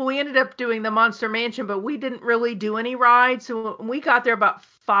ended up doing the Monster Mansion, but we didn't really do any rides. So we got there about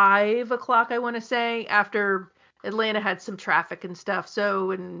 5 o'clock, I want to say, after Atlanta had some traffic and stuff,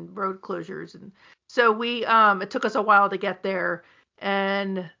 and road closures. And so it took us a while to get there.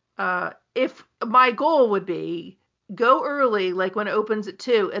 And if my goal would be go early, like when it opens at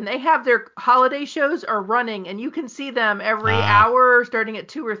 2, and they have their holiday shows are running, and you can see them every hour starting at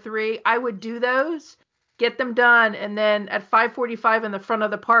 2 or 3, I would do those. Get them done, and then at 5:45 in the front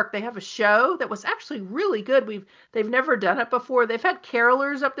of the park, they have a show that was actually really good. They've never done it before. They've had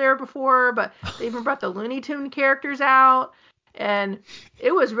carolers up there before, but they even brought the Looney Tune characters out, and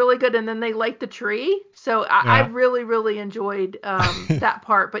it was really good. And then they light the tree, so I really, really enjoyed that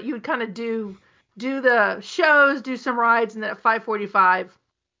part. But you would kind of do the shows, do some rides, and then at 5:45,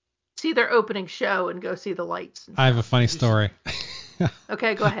 see their opening show and go see the lights. I have a funny story.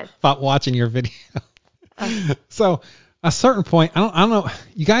 Okay, go ahead. About watching your video. So at a certain point, I don't know,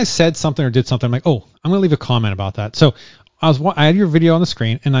 you guys said something or did something. I'm like, oh, I'm going to leave a comment about that. So I had your video on the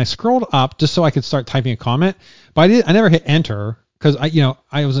screen, and I scrolled up just so I could start typing a comment, but I never hit enter because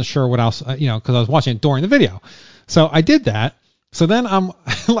I wasn't sure what else, because I was watching it during the video. So I did that. So then I'm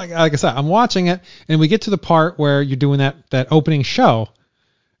like I said, I'm watching it, and we get to the part where you're doing that opening show,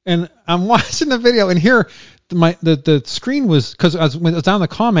 and I'm watching the video, and here the screen was, because when it was down in the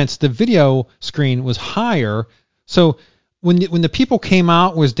comments, the video screen was higher. So when the people came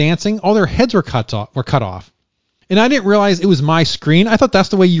out was dancing, all their heads were cut off, and I didn't realize it was my screen. I thought that's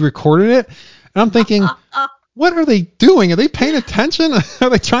the way you recorded it, and I'm thinking, what are they doing? Are they paying attention? Are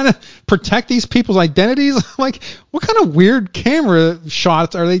they trying to protect these people's identities? Like, what kind of weird camera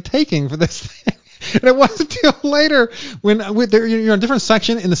shots are they taking for this thing? And it wasn't until later when you're in a different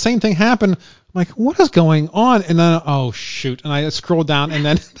section and the same thing happened. I'm like, what is going on? And then, oh, shoot. And I scrolled down and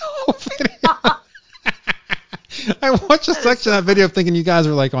then the whole video. I watched a section of that video thinking you guys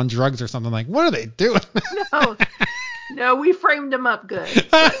were like on drugs or something. Like, what are they doing? No, we framed them up good.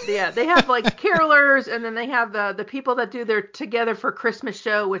 But yeah, they have like carolers, and then they have the people that do their Together for Christmas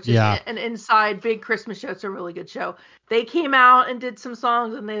show, which is an inside big Christmas show. It's a really good show. They came out and did some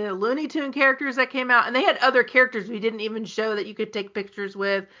songs, and they had Looney Tune characters that came out, and they had other characters we didn't even show that you could take pictures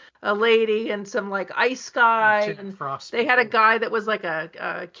with. A lady and some like ice guy, and they had a guy that was like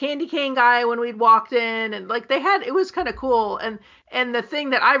a candy cane guy when we'd walked in, and like it was kind of cool. And the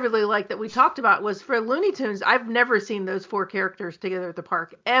thing that I really liked that we talked about was for Looney Tunes, I've never seen those 4 characters together at the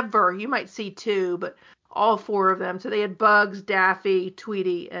park ever. You might see 2, but all 4 of them. So they had Bugs, Daffy,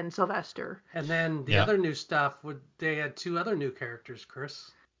 Tweety, and Sylvester. And then the other new stuff, they had 2 other new characters, Chris.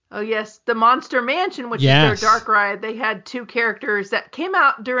 Oh, yes. The Monster Mansion, which is their dark ride. They had 2 characters that came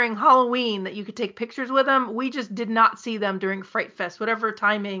out during Halloween that you could take pictures with them. We just did not see them during Fright Fest. Whatever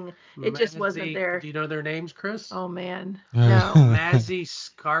timing, it just wasn't there. Do you know their names, Chris? Oh, man. No. Mazzy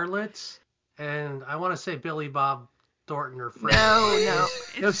Scarlett, and I want to say Billy Bob Thornton or Fritter. No.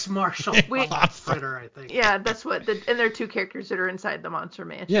 It's Marshall Fritter, I think. Yeah, that's what. And there are 2 characters that are inside the Monster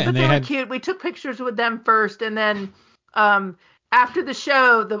Mansion. Yeah, but they were cute. We took pictures with them first, and then after the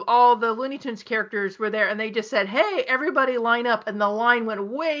show, all the Looney Tunes characters were there, and they just said, "Hey, everybody line up," and the line went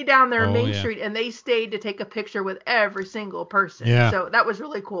way down there Main Street, and they stayed to take a picture with every single person. Yeah. So that was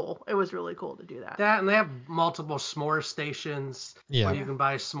really cool. It was really cool to do that. And they have multiple s'more stations where you can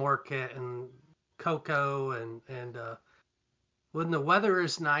buy a s'more kit and cocoa, and when the weather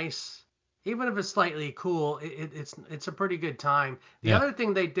is nice, even if it's slightly cool, it's a pretty good time. The other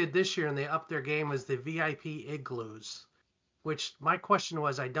thing they did this year, and they upped their game, was the VIP igloos. Which my question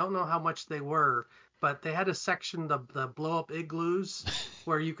was, I don't know how much they were, but they had a section, the blow-up igloos,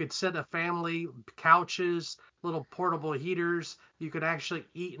 where you could set a family, couches, little portable heaters. You could actually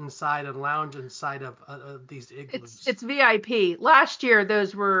eat inside and lounge inside of these igloos. It's VIP. Last year,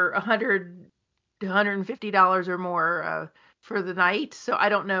 those were $100 to $150 or more for the night. So I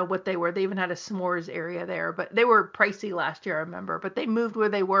don't know what they were. They even had a s'mores area there, but they were pricey last year, I remember. But they moved where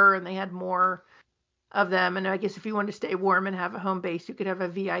they were, and they had more of them, and I guess if you want to stay warm and have a home base, you could have a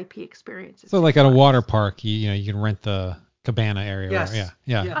VIP experience. So like at a water park, you can rent the cabana area. Yes.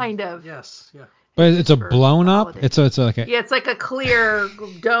 Yeah. Kind of. Yes. Yeah. But it's a blown up. It's like a it's like a clear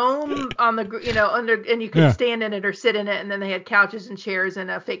dome on the under, and you could stand in it or sit in it, and then they had couches and chairs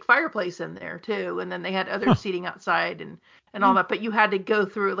and a fake fireplace in there too, and then they had other seating outside and all that. But you had to go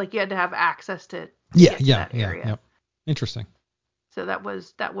through, like you had to have access to get to that area. Yep. Interesting. So that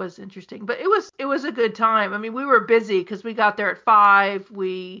was interesting, but it was a good time. I mean, we were busy because we got there at 5.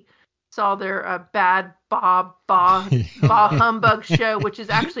 We saw their Bad Bah Humbug show, which is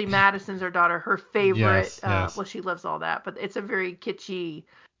actually Madison's, our daughter, her favorite. Yes. Well, she loves all that, but it's a very kitschy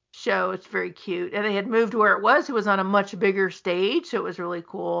show. It's very cute, and they had moved to where it was. It was on a much bigger stage, so it was really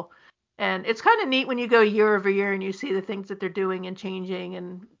cool. And it's kind of neat when you go year over year and you see the things that they're doing and changing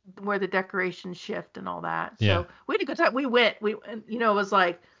and where the decorations shift and all that. So we had a good time. We went, it was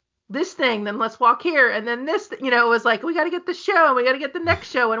like this thing, then let's walk here. And then this, it was like, we got to get the show and we got to get the next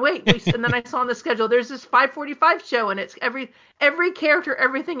show. And and then I saw on the schedule, there's this 5:45 show, and it's every character,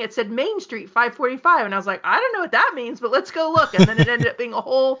 everything. It said Main Street 5:45. And I was like, I don't know what that means, but let's go look. And then it ended up being a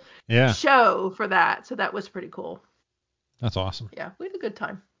whole show for that. So that was pretty cool. That's awesome. Yeah, we had a good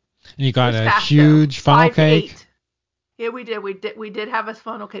time. And you got a huge funnel cake. Yeah, we did. We did have a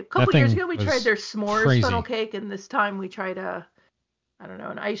funnel cake. A couple years ago, we tried their s'mores funnel cake, and this time we tried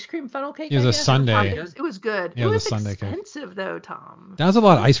an ice cream funnel cake. It was a sundae. It was good. Yeah, it was expensive cake. Though, Tom. That was a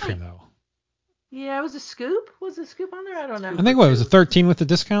lot of ice cream, though. Yeah, it was a scoop. Was a scoop on there? I don't know. I think it was a 13 with the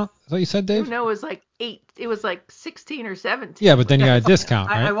discount. Is that what you said, Dave? No, it was like 8. It was like 16 or 17. Yeah, but then you got a discount,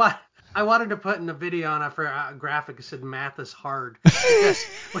 right? I wanted to put in the video on for a graphic that said math is hard,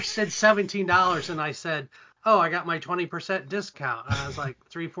 which said $17, and I said, oh, I got my 20% discount. And I was like,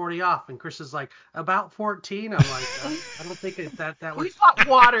 $3.40 off. And Chris is like, about 14. I'm like, I don't think that was. We bought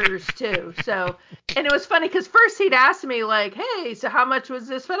waters too. So, and it was funny because first he'd asked me like, hey, so how much was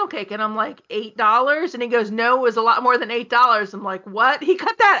this funnel cake? And I'm like, $8. And he goes, no, it was a lot more than $8. I'm like, what? He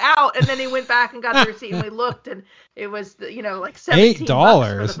cut that out. And then he went back and got the receipt, and we looked, and it was, like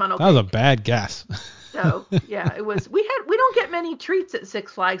 $17 for the funnel cake. That was a bad guess. So yeah, it was. We don't get many treats at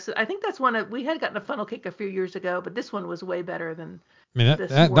Six Flags. I think that's we had gotten a funnel cake a few years ago, but this one was way better than I mean, that was,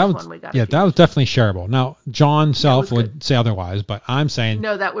 that was definitely shareable. Now, John Self would say otherwise, but I'm saying.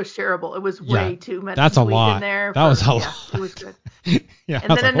 No, that was shareable. It was way too much. That's a lot. In there that was a lot. It was good. And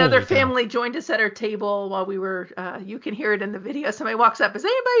then another family joined us at our table while we were, you can hear it in the video. Somebody walks up, is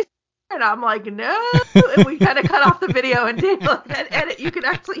anybody? And I'm like, no. And we kind of cut off the video and did that edit. You can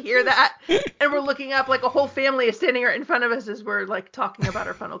actually hear that. And we're looking up, like a whole family is standing right in front of us as we're like talking about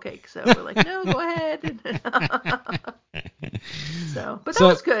our funnel cake. So we're like, no, go ahead. But that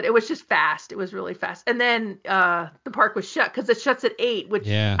was good. It was just fast. It was really fast. And then the park was shut because it shuts at 8, which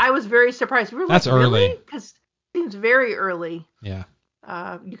I was very surprised. We were like, really? Because it seems very early. Yeah.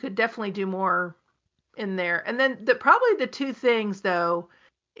 You could definitely do more in there. And then probably the two things, though,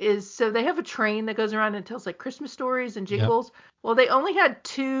 is so they have a train that goes around and tells like Christmas stories and jingles. Yep. Well, they only had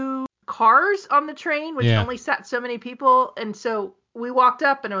 2 cars on the train, which only sat so many people. And so we walked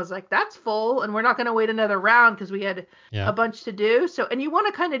up and it was like, that's full and we're not going to wait another round because we had a bunch to do. So, and you want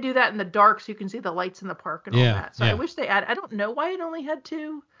to kind of do that in the dark so you can see the lights in the park and all that. So I wish they I don't know why it only had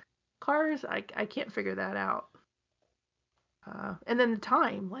 2 cars. I can't figure that out. And then the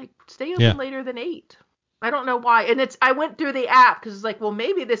time, like stay open later than 8. I don't know why. And I went through the app because it's like, well,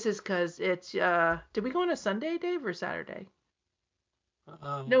 maybe this is because it's, did we go on a Sunday, Dave, or Saturday?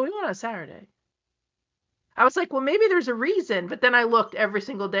 No, we went on a Saturday. I was like, well, maybe there's a reason. But then I looked every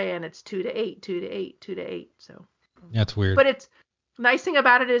single day and it's 2 to 8, 2 to 8, 2 to 8. So that's weird. But it's nice thing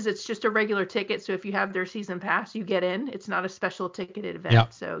about it is it's just a regular ticket. So if you have their season pass, you get in. It's not a special ticketed event.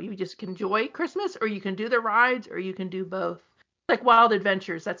 Yep. So you just can enjoy Christmas or you can do the rides or you can do both. Like Wild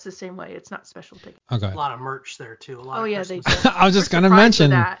Adventures, that's the same way. It's not special ticket. Okay. A lot of merch there too. A lot of they do. I was just gonna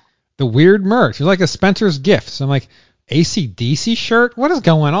mention the weird merch. It's like a Spencer's Gifts. I'm like, AC/DC shirt? What is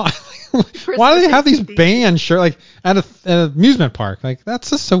going on? Why do they have these band shirts like at an amusement park? Like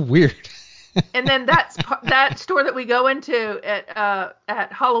that's just so weird. And then that store that we go into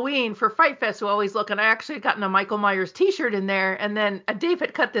at Halloween for Fright Fest, we always look, and I actually gotten a Michael Myers t-shirt in there, and then Dave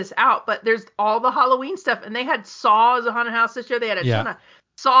had cut this out, but there's all the Halloween stuff, and they had Saw as a haunted house this year. They had a ton of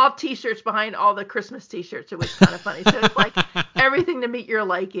Saw t-shirts behind all the Christmas t-shirts. It was kind of funny. So it's like everything to meet your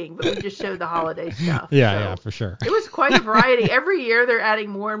liking, but we just showed the holiday stuff. Yeah, for sure. It was quite a variety. Every year they're adding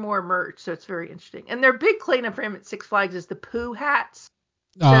more and more merch, so it's very interesting. And their big claim frame at Six Flags is the Pooh hats.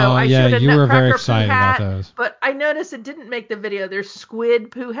 So you were very excited about those. But I noticed it didn't make the video. There's squid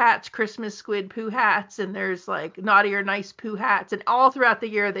Pooh hats, Christmas squid Pooh hats, and there's like naughty or nice Pooh hats. And all throughout the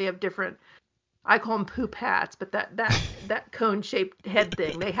year they have different, I call them poop hats, but that cone-shaped head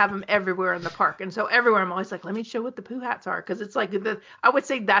thing, they have them everywhere in the park. And so everywhere I'm always like, let me show what the Pooh hats are. Because it's like, I would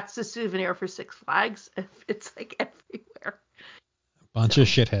say that's the souvenir for Six Flags. It's like everywhere. Bunch of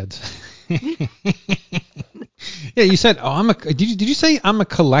shitheads. Yeah, you said, did you say I'm a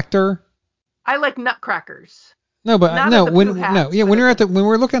collector? I like nutcrackers. No, but when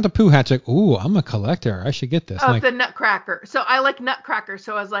we're looking at the Pooh hats, like, ooh, I'm a collector. I should get this. Oh, the Nutcracker. So I like Nutcracker.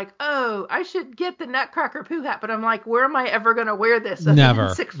 So I was like, oh, I should get the Nutcracker Pooh hat. But I'm like, where am I ever gonna wear this?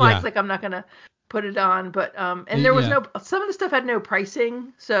 Never. Six Flags, like I'm not gonna put it on. But and there was some of the stuff had no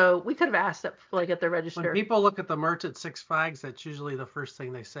pricing, so we could have asked at the register. When people look at the merch at Six Flags, that's usually the first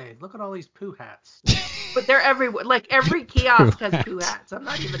thing they say. Look at all these Pooh hats. But they're everywhere. Like every kiosk has Pooh hats. I'm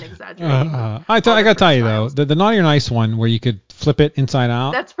not even exaggerating. I gotta tell you though, the naughty or nice one where you could flip it inside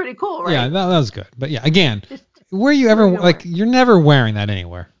out. That's pretty cool, right? Yeah, that was good. But yeah, again, you're never wearing that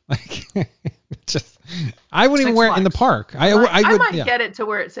anywhere. Like, just I wouldn't even wear it in the park. I might get it to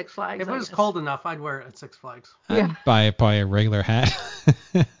wear at Six Flags. If it was cold enough, I'd wear it at Six Flags. I'd buy probably a regular hat.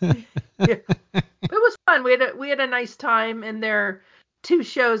 It was fun. We had a nice time, and their 2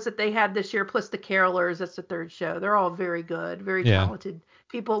 shows that they had this year, plus the Carolers. That's the 3rd show. They're all very good, very talented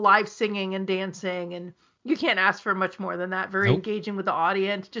people, live singing and dancing, and you can't ask for much more than that. Very engaging with the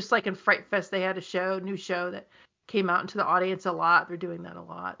audience. Just like in Fright Fest, they had a new show that came out into the audience a lot. They're doing that a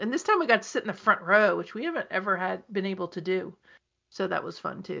lot. And this time we got to sit in the front row, which we haven't ever been able to do. So that was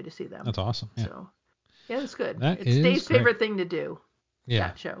fun too, to see them. That's awesome. Yeah. So yeah, it's good. It's Dave's favorite thing to do. Yeah.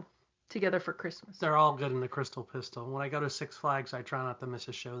 That show. Together for Christmas. They're all good in the Crystal Pistol. When I go to Six Flags, I try not to miss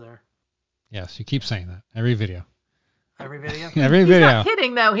a show there. Yes, you keep saying that. Every video. Every video? Every video. He's not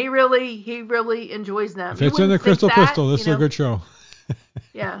kidding though. He really enjoys them. If it's in the Crystal Pistol, this is a good show.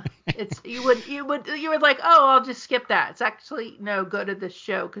 Yeah, you would like, oh, I'll just skip that. It's actually go to this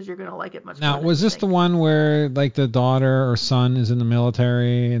show because you're gonna like it much more. Now, was this the one where like the daughter or son is in the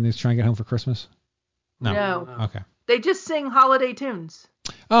military and he's trying to get home for Christmas? No. No. Okay. They just sing holiday tunes.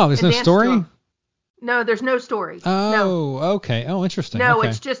 Oh, there's no story? No, there's no story. Oh, no. Okay. Oh, interesting. No, okay.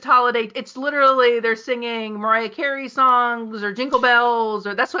 It's just holiday. It's literally they're singing Mariah Carey songs or Jingle Bells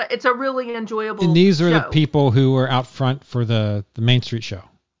or that's what. It's a really enjoyable. And these are show. the people who were out front for the Main Street show.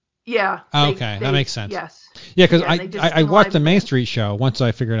 Yeah. Okay, that makes sense. Yes. Yeah, because I watched the Main Street show once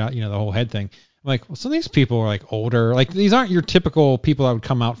I figured out the whole head thing. I'm like, well, some of these people are like older. Like these aren't your typical people that would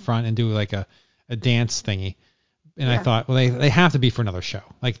come out front and do like a dance thingy. And I thought, well, they have to be for another show.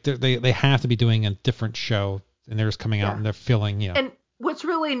 Like they have to be doing a different show, and they're just coming out and they're filling, And what's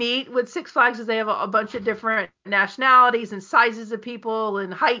really neat with Six Flags is they have a bunch of different nationalities and sizes of people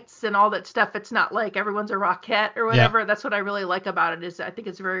and heights and all that stuff. It's not like everyone's a Rockette or whatever. Yeah. That's what I really like about it is I think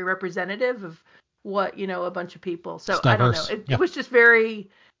it's very representative of what, a bunch of people. So I don't know. It was just very,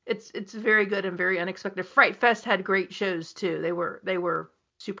 it's very good and very unexpected. Fright Fest had great shows too. They were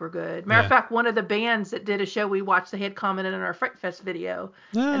super good. Matter of fact, one of the bands that did a show we watched, they had commented on our Fright Fest video,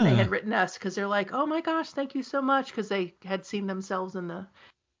 and they had written us because they're like, "Oh my gosh, thank you so much," because they had seen themselves in the,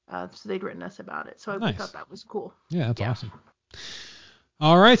 so they'd written us about it. So I thought that was cool. Yeah, that's awesome.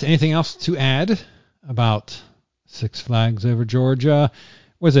 All right, anything else to add about Six Flags Over Georgia?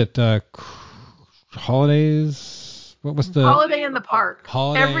 Was it holidays? What was the Holiday in the Park?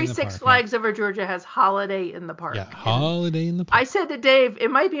 Every Six Flags Over Georgia has Holiday in the Park. Yeah, Holiday in the Park. I said to Dave,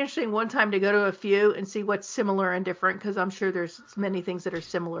 it might be interesting one time to go to a few and see what's similar and different, because I'm sure there's many things that are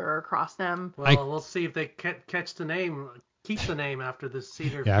similar across them. Well, we'll see if they catch the name, keep the name after the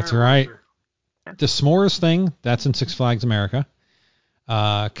Cedar. Yeah, that's right. The s'mores thing, that's in Six Flags America.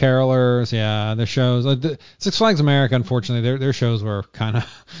 Carolers, their shows. Six Flags America, unfortunately, their shows were kind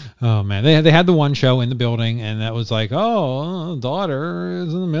of, oh man, they had the one show in the building, and that was like, daughter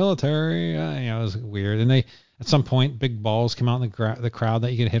is in the military. It was weird. And they at some point, big balls come out in the crowd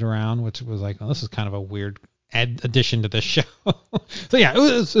that you could hit around, which was like, this is kind of a weird addition to this show. So yeah, it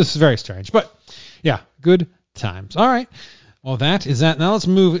was very strange, but yeah, good times. All right, well that is that. Now let's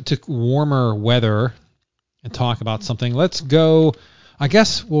move to warmer weather and talk about something. Let's go. I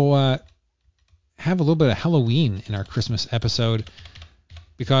guess we'll have a little bit of Halloween in our Christmas episode,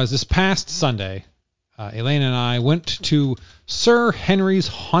 because this past Sunday, Elaine and I went to Sir Henry's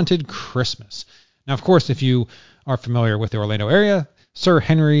Haunted Christmas. Now, of course, if you are familiar with the Orlando area, Sir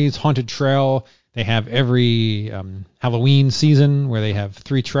Henry's Haunted Trail, they have every Halloween season where they have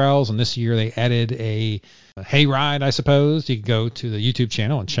 3 trails, and this year they added a hayride, I suppose. You can go to the YouTube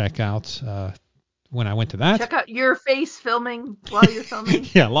channel and check out when I went to that. Check out your face filming while you're filming.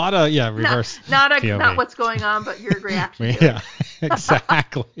 Yeah, a lot of reverse. Not what's going on, but your reaction. Yeah,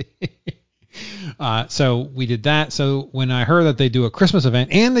 exactly. So we did that. So when I heard that they do a Christmas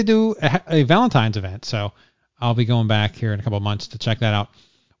event and they do a Valentine's event, so I'll be going back here in a couple of months to check that out.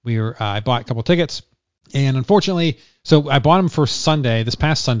 I bought a couple tickets, and unfortunately, so I bought them for Sunday, this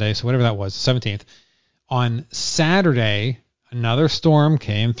past Sunday, so whatever that was, 17th. On Saturday, another storm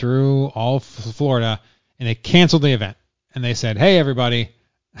came through all Florida, and they canceled the event. And they said, hey, everybody,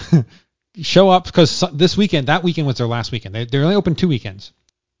 show up, because that weekend was their last weekend. They're only open 2 weekends.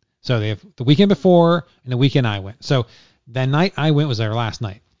 So they have the weekend before and the weekend I went. So that night I went was their last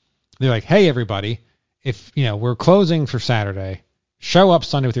night. They're like, hey, everybody, if we're closing for Saturday, show up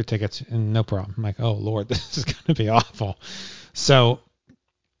Sunday with your tickets, and no problem. I'm like, oh, Lord, this is going to be awful. So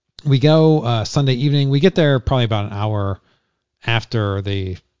we go Sunday evening. We get there probably about an hour after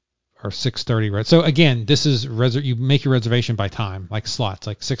our 6:30, right? So again, this is you make your reservation by time, like slots,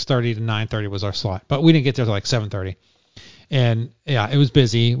 like 6:30 to 9:30 was our slot, but we didn't get there till like 7:30, and yeah, it was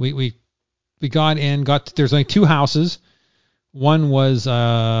busy. We got in, there's only 2 houses. One was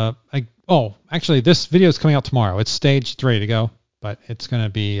actually this video is coming out tomorrow. It's staged, ready to go, but it's gonna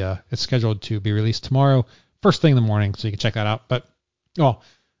be it's scheduled to be released tomorrow, first thing in the morning, so you can check that out. But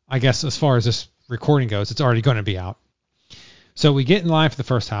I guess as far as this recording goes, it's already going to be out. So we get in line for the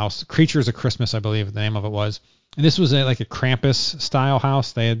first house, Creatures of Christmas, I believe the name of it was. And this was like a Krampus style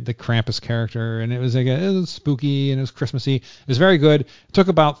house. They had the Krampus character, and it was it was spooky and it was Christmassy. It was very good. It took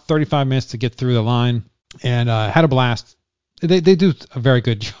about 35 minutes to get through the line, and had a blast. They do a very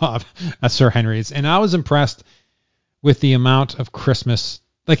good job at Sir Henry's, and I was impressed with the amount of Christmas.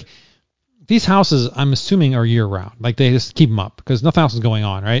 Like these houses, I'm assuming are year round. Like they just keep them up because nothing else is going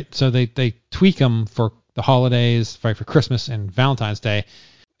on, right? So they tweak them for the holidays, for Christmas and Valentine's Day.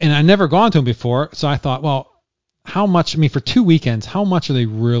 And I'd never gone to them before, so I thought, well, how much, for 2 weekends, how much are they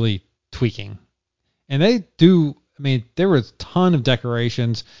really tweaking? And they do, there was a ton of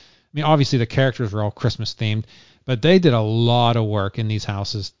decorations. Obviously the characters were all Christmas themed, but they did a lot of work in these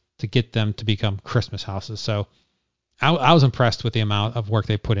houses to get them to become Christmas houses. So I was impressed with the amount of work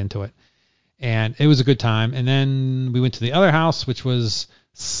they put into it. And it was a good time. And then we went to the other house, which was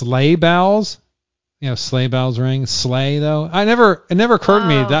Sleigh Bells. sleigh bells ring. Sleigh though. It never occurred to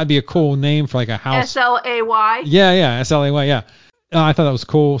me that'd be a cool name for like a house. SLAY. Yeah, SLAY. Yeah. I thought that was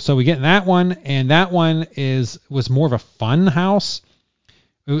cool. So we get in that one, and that one was more of a fun house.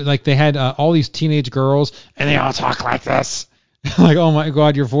 Like they had all these teenage girls, and they all talk like this. Like, oh my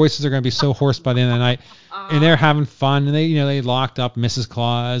God, your voices are going to be so hoarse by the end of the night. And they're having fun, and they locked up Mrs.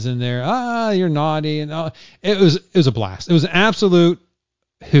 Claus, and they're you're naughty, and it was a blast. It was an absolute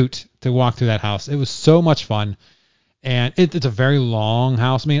hoot to walk through that house. It was so much fun. And it's a very long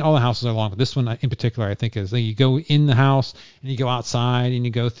house. I mean, all the houses are long, but this one in particular, I think, is like you go in the house and you go outside and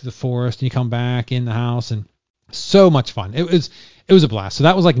you go through the forest and you come back in the house, and so much fun. It was a blast. So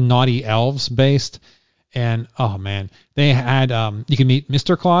that was like Naughty Elves based, and oh man, they had you can meet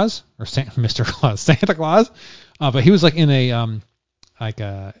Mr. Claus or Santa Claus, but he was like in a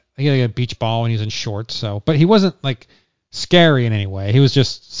he had a beach ball and he was in shorts. So, but he wasn't like scary in any way. He was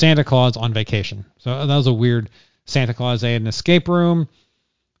just Santa Claus on vacation. So that was a weird Santa Claus. They had an escape room.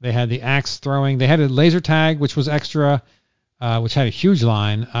 They had the axe throwing. They had a laser tag, which was extra, which had a huge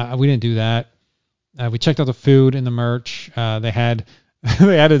line. We didn't do that. We checked out the food and the merch. They had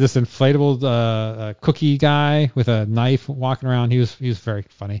this inflatable cookie guy with a knife walking around. He was very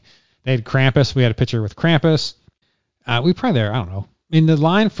funny. They had Krampus. We had a picture with Krampus. We probably there. I don't know. I mean, the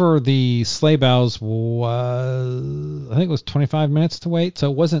line for the sleigh bells was, I think it was 25 minutes to wait, so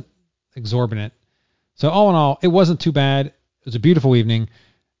it wasn't exorbitant. So all in all, it wasn't too bad. It was a beautiful evening.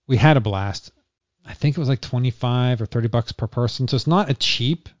 We had a blast. I think it was like $25 or $30 per person. So it's not a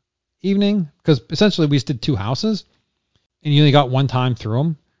cheap evening because essentially we just did 2 houses and you only got one time through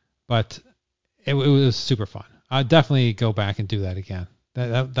them, but it was super fun. I'd definitely go back and do that again.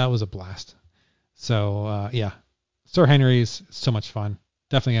 That was a blast. So yeah, Sir Henry's, so much fun.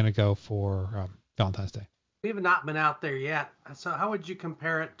 Definitely going to go for Valentine's Day. We have not been out there yet. So how would you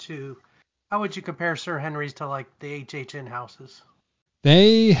compare Sir Henry's to like the HHN houses?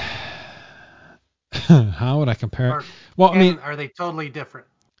 How would I compare it? Well, I mean, are they totally different?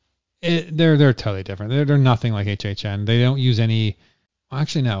 They're totally different. They're nothing like HHN. They don't use any. Well,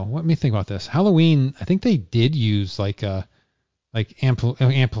 actually, no. Let me think about this. Halloween, I think they did use like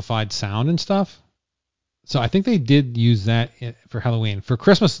amplified sound and stuff. So I think they did use that for Halloween. For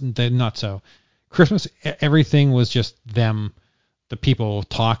Christmas, they not so. Christmas, everything was just them, the people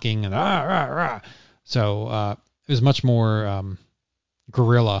talking and rah, rah, rah. So it was much more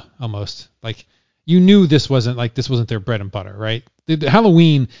guerrilla almost. Like you knew this wasn't their bread and butter, right? The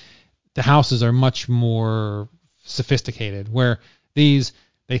Halloween, the houses are much more sophisticated. Where they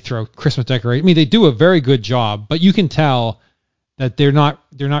throw Christmas decorations. I mean, they do a very good job, but you can tell that they're not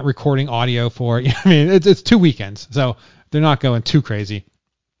recording audio for it. I mean, it's 2 weekends, so they're not going too crazy.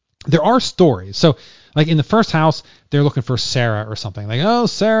 There are stories. So like in the first house, they're looking for Sarah or something. Like, oh,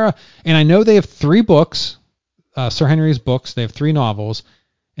 Sarah. And I know they have 3 books, Sir Henry's books. They have 3 novels,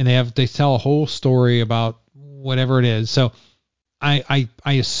 and they tell a whole story about whatever it is. So I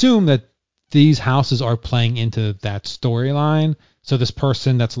assume that these houses are playing into that storyline. So this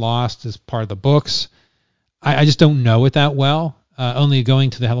person that's lost is part of the books. I just don't know it that well. Only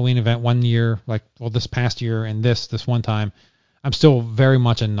going to the Halloween event one year, this past year and this one time, I'm still very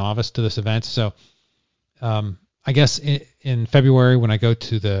much a novice to this event. So I guess in February when I go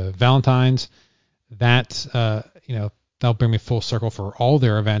to the Valentine's, that'll bring me full circle for all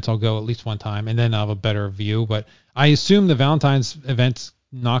their events. I'll go at least one time and then I'll have a better view. But I assume the Valentine's event's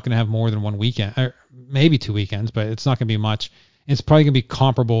not going to have more than one weekend, or maybe 2 weekends, but it's not going to be much. It's probably going to be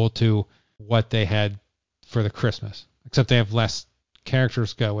comparable to what they had for the Christmas, except they have less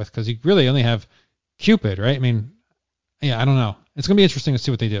characters to go with because you really only have Cupid, right? I mean, yeah, I don't know. It's going to be interesting to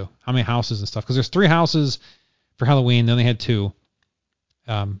see what they do, how many houses and stuff, because there's 3 houses for Halloween. They only had 2.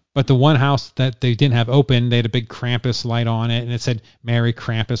 But the one house that they didn't have open, they had a big Krampus light on it, and it said Merry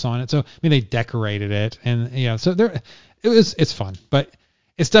Krampus on it. So, I mean, they decorated it, and so it's fun, but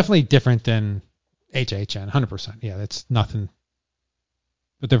it's definitely different than HHN, 100%. Yeah, it's nothing,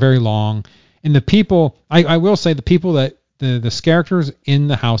 but they're very long. And the people, I will say the people that, the characters in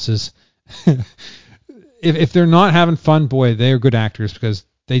the houses, if they're not having fun, boy, they are good actors because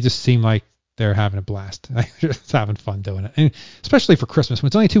they just seem like they're having a blast. They're just having fun doing it. And especially for Christmas, when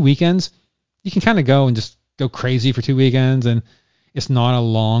it's only 2 weekends, you can kind of go and just go crazy for 2 weekends, and it's not a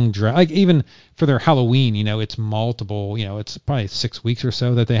long drive. Like even for their Halloween, it's multiple, it's probably 6 weeks or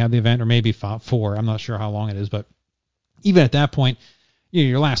so that they have the event, or maybe 4. I'm not sure how long it is, but even at that point,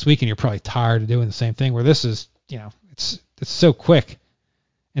 your last weekend, you're probably tired of doing the same thing, where this is, it's so quick,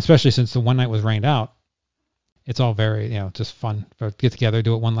 especially since the one night was rained out. It's all very, just fun. Get together,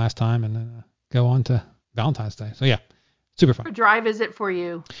 do it one last time, and then go on to Valentine's Day. So yeah, Super fun. What drive is it for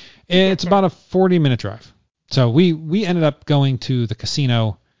you? It's about a 40-minute drive. So we ended up going to the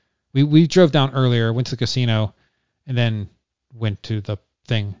casino. We drove down earlier, went to the casino, and then went to the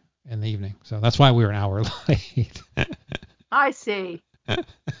thing in the evening. So that's why we were an hour late. I see.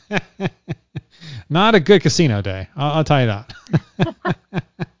 Not a good casino day. I'll tell you that.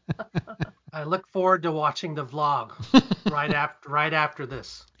 I look forward to watching the vlog right after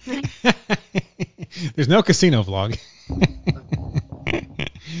this. There's no casino vlog.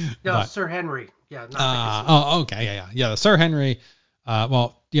 No, But, Sir Henry. Yeah, not the casino. Oh, okay, yeah. The Sir Henry.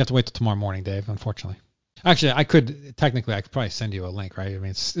 Well, you have to wait till tomorrow morning, Dave. Unfortunately. Actually, I could probably send you a link, right? I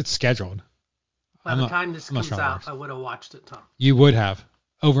mean, it's scheduled. By the time this comes out, I would have watched it, Tom. You would have,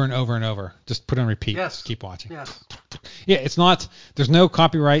 over and over and over. Just put it on repeat. Yes. Just keep watching. Yes. Yeah, it's not. There's no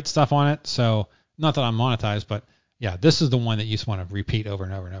copyright stuff on it, so not that I'm monetized, but yeah, this is the one that you just want to repeat over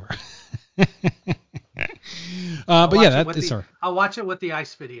and over and over. But yeah, that is her. I'll watch it with the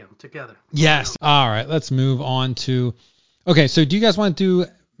ice video together. Yes. All right. Let's move on to. Okay. So do you guys want to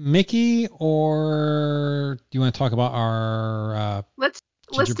do Mickey, or do you want to talk about our? Let's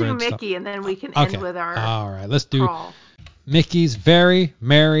do Mickey, stuff? And then we can end with our. All right. Let's do crawl. Mickey's Very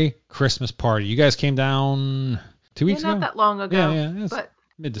Merry Christmas Party. You guys came down 2 weeks ago. Not that long ago. Yeah. But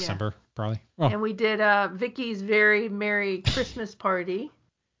mid-December probably. Oh. And we did Vicky's Very Merry Christmas Party,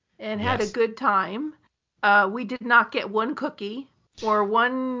 and had a good time. We did not get one cookie or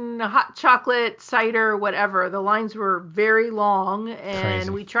one hot chocolate, cider, whatever. The lines were very long,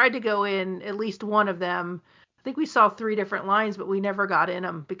 and we tried to go in at least one of them. I think we saw 3 different lines, but we never got in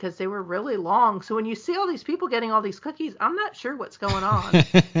them because they were really long. So when you see all these people getting all these cookies, I'm not sure what's going on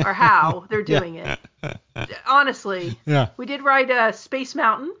or how they're doing it. Honestly. Yeah. We did ride Space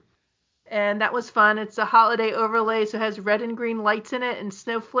Mountain, and that was fun. It's a holiday overlay, so it has red and green lights in it and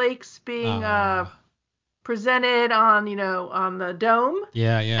snowflakes being presented on the dome.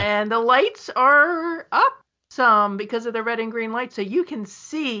 Yeah. And the lights are up some because of the red and green lights, so you can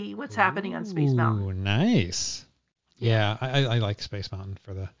see what's happening on Space Mountain. Ooh, nice. Yeah, I like Space Mountain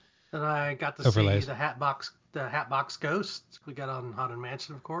for the And I got to overlays. see the Hatbox Ghost. We got on Haunted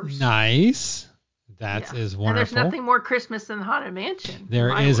Mansion, of course. Nice. That is wonderful. And there's nothing more Christmas than Haunted Mansion.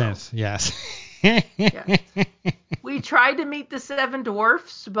 There isn't. Yes. Yes. We tried to meet the 7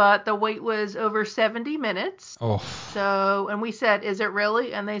 Dwarfs, but the wait was over 70 minutes. Oh. So, and we said, "Is it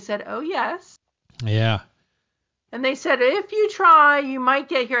really?" And they said, "Oh, yes." Yeah. And they said, if you try, you might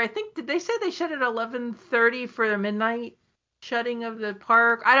get here. I think, did they say they shut at 11:30 for the midnight shutting of the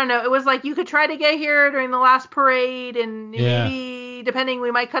park? I don't know. It was like you could try to get here during the last parade, and maybe, depending,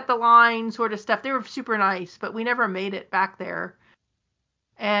 we might cut the line sort of stuff. They were super nice, but we never made it back there.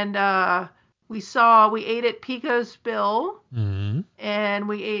 And we ate at Pico's Bill, and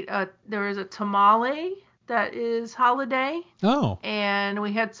we ate, there was a tamale that is holiday. Oh. And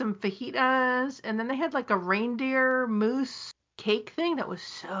we had some fajitas, and then they had like a reindeer mousse cake thing that was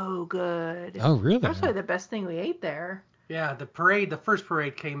so good. Oh, really? That was probably the best thing we ate there. Yeah, the first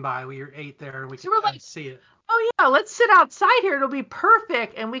parade came by. We ate there, and we could see it. Oh yeah, let's sit outside here. It'll be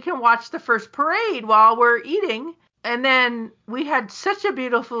perfect, and we can watch the first parade while we're eating. And then we had such a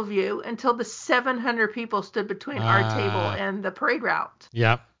beautiful view until the 700 people stood between our table and the parade route.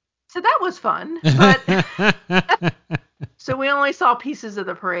 Yep. So that was fun, but so we only saw pieces of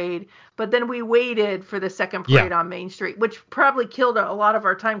the parade, but then we waited for the second parade on Main Street, which probably killed a lot of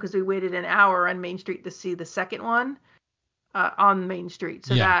our time because we waited an hour on Main Street to see the second one on Main Street.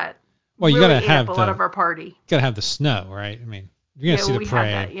 So that you really gotta have a lot of our party. You gotta have the snow, right? I mean, you're gonna see the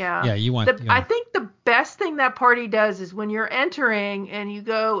parade. Yeah, you want. I think the best thing that party does is when you're entering and you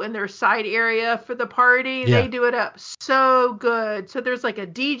go in their side area for the party, they do it up so good. So there's like a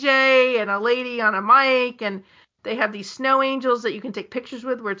DJ and a lady on a mic, and they have these snow angels that you can take pictures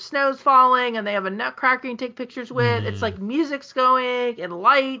with where snow's falling, and they have a nutcracker you can take pictures with. It's like music's going and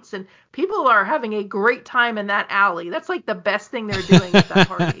lights, and people are having a great time in that alley. That's like the best thing they're doing at that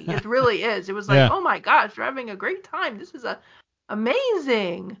party. It really is. It was like, oh my gosh, we're having a great time. This is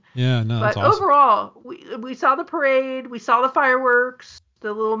amazing. Yeah, no, that's but awesome. Overall, we saw the parade, we saw the fireworks,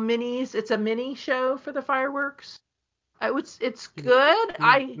 the little minis. It's a mini show for the fireworks. It's good.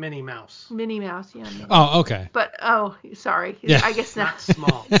 Minnie Mouse. Minnie Mouse, yeah. Oh, okay. But sorry. Yeah. I guess not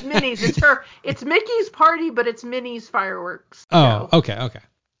small. It's Minnie's. It's Mickey's party, but it's Minnie's fireworks. Oh, okay.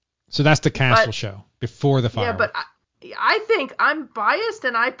 So that's the castle show before the fireworks. Yeah, but I think I'm biased,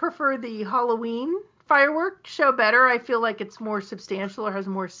 and I prefer the Halloween fireworks show better. I feel like it's more substantial or has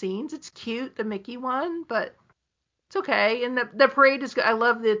more scenes. It's cute, the Mickey one, but it's okay. And the parade is good. I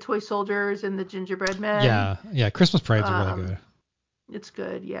love the toy soldiers and the gingerbread men. Yeah. Christmas parades are really good. It's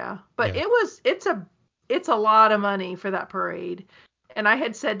good, yeah. But it's it's a lot of money for that parade. And I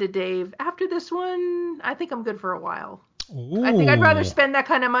had said to Dave, after this one, I think I'm good for a while. Ooh. I think I'd rather spend that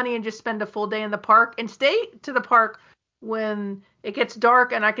kind of money and just spend a full day in the park and stay to the park when it gets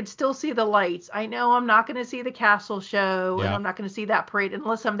dark and I can still see the lights. I know I'm not going to see the castle show and I'm not going to see that parade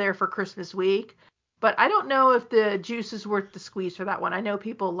unless I'm there for Christmas week. But I don't know if the juice is worth the squeeze for that one. I know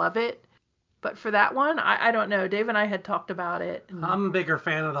people love it. But for that one, I don't know. Dave and I had talked about it. I'm a bigger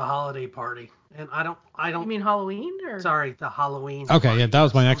fan of the holiday party. And I don't. You mean Halloween? Or? Sorry, the Halloween Okay, party. Yeah, that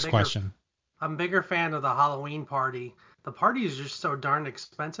was my next question. I'm a bigger fan of the Halloween party. The party is just so darn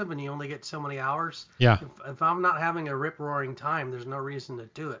expensive and you only get so many hours. Yeah. If I'm not having a rip-roaring time, there's no reason to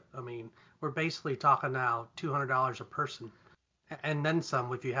do it. I mean, we're basically talking now $200 a person. And then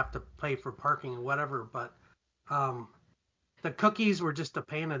some if you have to pay for parking or whatever. But the cookies were just a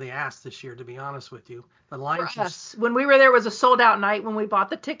pain in the ass this year, to be honest with you. The lines. For us, when we were there, was a sold out night. When we bought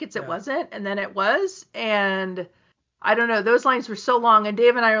the tickets, it wasn't, and then it was, and I don't know. Those lines were so long, and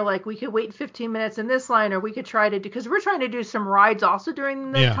Dave and I are like, we could wait 15 minutes in this line, or we could try to do, because we're trying to do some rides also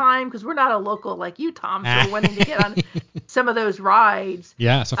during the time, because we're not a local like you, Tom, so we're wanting to get on some of those rides.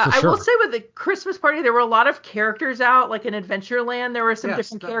 Yeah, so for sure. I will say with the Christmas party, there were a lot of characters out, like in Adventureland. There were some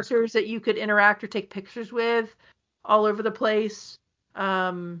different characters that you could interact or take pictures with all over the place.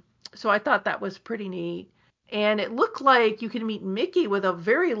 So I thought that was pretty neat. And it looked like you could meet Mickey with a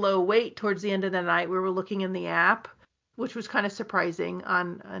very low wait towards the end of the night. We were looking in the app, which was kind of surprising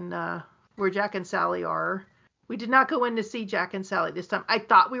on where Jack and Sally are. We did not go in to see Jack and Sally this time. I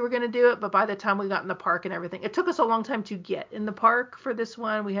thought we were going to do it, but by the time we got in the park and everything, it took us a long time to get in the park for this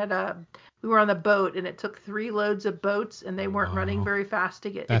one. We were on the boat, and it took 3 loads of boats, and they weren't running very fast to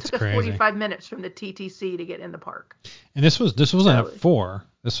get. That's it took us 45 minutes from the TTC to get in the park. And this wasn't at 4.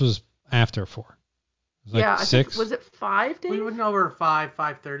 This was after 4. Like I 6? think, was it 5 days? We went over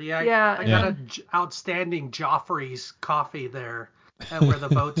 5:30. I got an outstanding Joffrey's coffee there where the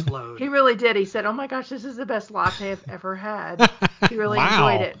boats load. He really did. He said, "Oh my gosh, this is the best latte I've ever had." He really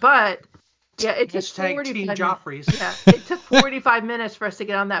enjoyed it. But yeah, it took 45 minutes. Yeah, it took 45 minutes for us to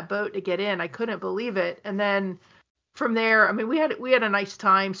get on that boat to get in. I couldn't believe it. And then from there, I mean, we had a nice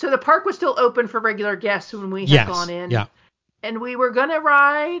time. So the park was still open for regular guests when we had gone in. Yeah. And we were gonna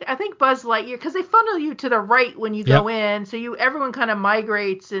ride, I think, Buzz Lightyear, because they funnel you to the right when you go in, so everyone kind of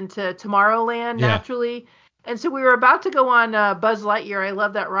migrates into Tomorrowland naturally. And so we were about to go on Buzz Lightyear. I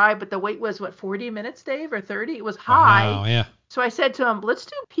love that ride, but the wait was 40 minutes, Dave, or 30? It was high. Wow, yeah. So I said to him, let's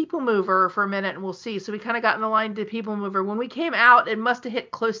do People Mover for a minute and we'll see. So we kind of got in the line to People Mover. When we came out, it must have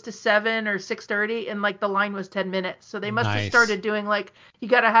hit close to 7 or 6:30, and like the line was 10 minutes. So they must have started doing like, you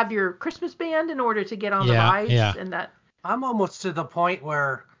got to have your Christmas band in order to get on the rides. Yeah. And that. I'm almost to the point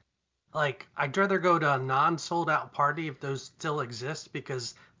where, like, I'd rather go to a non-sold out party if those still exist,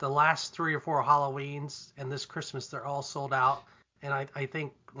 because the last 3 or 4 Halloweens and this Christmas, they're all sold out. And I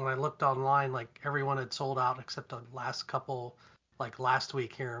think when I looked online, like, everyone had sold out except the last couple, like last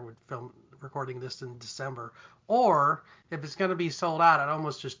week here, we're recording this in December. Or if it's going to be sold out, I'd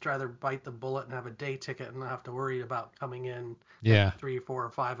almost just rather bite the bullet and have a day ticket and not have to worry about coming in at 3, 4, or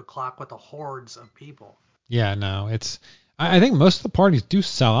 5 o'clock with the hordes of people. Yeah, no, I think most of the parties do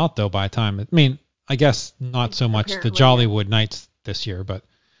sell out though by the time. I mean, I guess not so much the Jollywood nights this year, but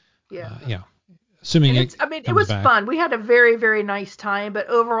assuming it was fun. We had a very, very nice time, but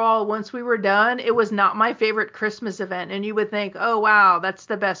overall, once we were done, it was not my favorite Christmas event. And you would think, oh wow, that's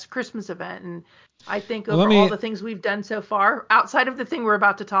the best Christmas event. And I think all the things we've done so far, outside of the thing we're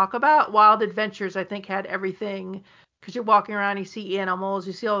about to talk about, Wild Adventures, I think had everything. Because you're walking around, you see animals,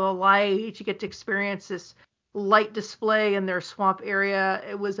 you see all the lights, you get to experience this light display in their swamp area.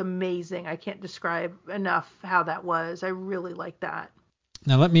 It was amazing. I can't describe enough how that was. I really like that.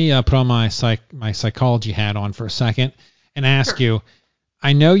 Now let me put on my psychology hat on for a second and ask you,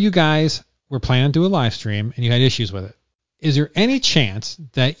 I know you guys were planning to do a live stream and you had issues with it. Is there any chance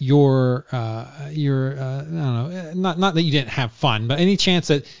that your I don't know, not that you didn't have fun, but any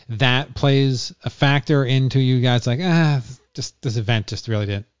chance that plays a factor into you guys like, just this event just really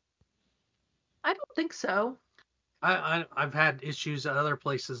didn't? I don't think so. I've had issues at other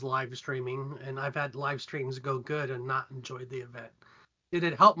places live streaming, and I've had live streams go good and not enjoyed the event. Did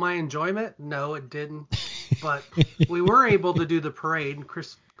it help my enjoyment? No, it didn't. But we were able to do the parade.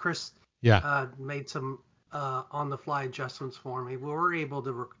 Chris made some on-the-fly adjustments for me. We were able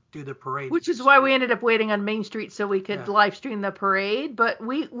to do the parade. Which is why we ended up waiting on Main Street so we could live stream the parade. But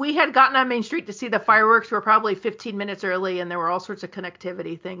we had gotten on Main Street to see the fireworks. We were probably 15 minutes early, and there were all sorts of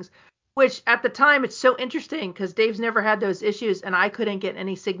connectivity things. Which at the time, it's so interesting because Dave's never had those issues, and I couldn't get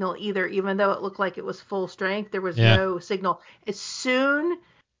any signal either, even though it looked like it was full strength. There was no signal. As soon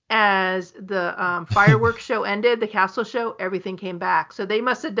as the fireworks show ended, the castle show, everything came back. So they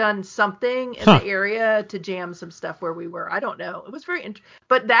must have done something in the area to jam some stuff where we were. I don't know. It was very interesting.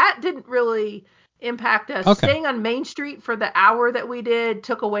 But that didn't really impact us. Okay. Staying on Main Street for the hour that we did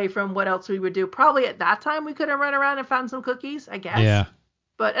took away from what else we would do. Probably at that time we could have run around and found some cookies, I guess. Yeah.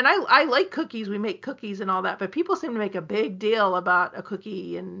 But, and I like cookies. We make cookies and all that. But people seem to make a big deal about a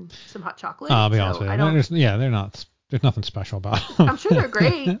cookie and some hot chocolate. I'll be honest with you. They're not. There's nothing special about them. I'm sure they're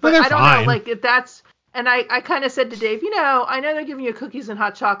great, but I don't know, like, if that's, and I kind of said to Dave, I know they're giving you cookies and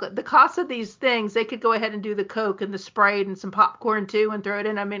hot chocolate. The cost of these things, they could go ahead and do the Coke and the Sprite and some popcorn too and throw it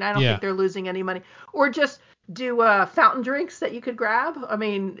in. I mean, I don't think they're losing any money. Or just do fountain drinks that you could grab. I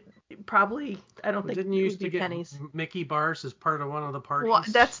mean, probably, I don't think didn't you used to get pennies. Mickey bars as part of one of the parties? Well,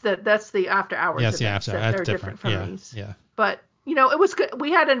 that's the after hours. Yes, events that's they're different from these. Yeah. But it was good.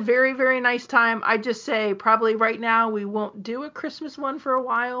 We had a very, very nice time. I just say probably right now we won't do a Christmas one for a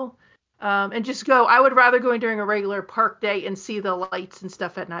while. And just go. I would rather go in during a regular park day and see the lights and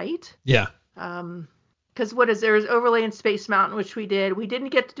stuff at night. Yeah. Because there's Overlay and Space Mountain, which we did. We didn't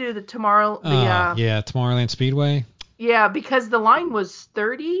get to do the Tomorrowland Speedway. Yeah, because the line was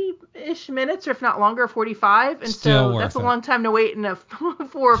 30-ish minutes, or if not longer, 45, and Still so that's a long time to wait in a 4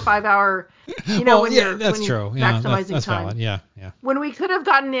 or 5 hour. That's true. Maximizing that's time. Valid. Yeah. When we could have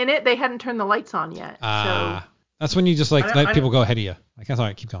gotten in it, they hadn't turned the lights on yet. So that's when you just let people go ahead of you. Like, that's all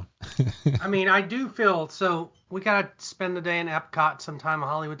right, keep going. I mean, I do feel so. We gotta spend the day in Epcot sometime,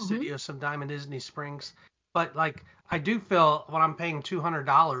 Hollywood Studios sometime, in Disney Springs. But like, I do feel when I'm paying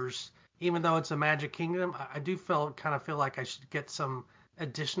 $200. Even though it's a Magic Kingdom, I do kind of feel like I should get some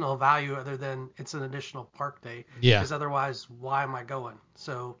additional value other than it's an additional park day. Yeah. Because otherwise, why am I going?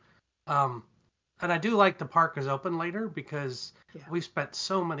 So, and I do like the park is open later because we spent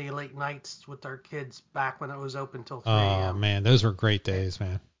so many late nights with our kids back when it was open till 3 a.m. Oh, man, those were great days,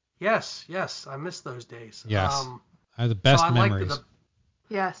 man. Yes, I miss those days. Yes. I have the best memories.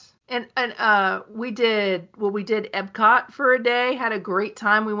 Yes. And we did Epcot for a day, had a great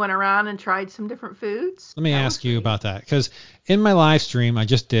time. We went around and tried some different foods. Let me ask you about that, because in my live stream I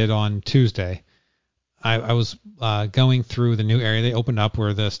just did on Tuesday, I was going through the new area they opened up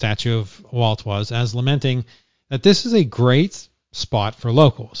where the statue of Walt was. I was lamenting that this is a great spot for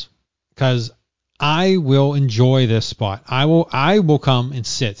locals, because I will enjoy this spot. I will come and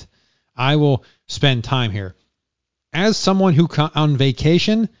sit. I will spend time here. As someone who on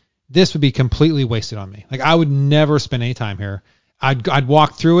vacation, this would be completely wasted on me. Like, I would never spend any time here. I'd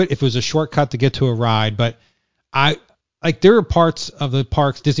walk through it if it was a shortcut to get to a ride, but there are parts of the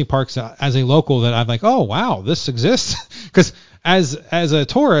parks, Disney parks, as a local that I'm like, oh wow, this exists. Because as a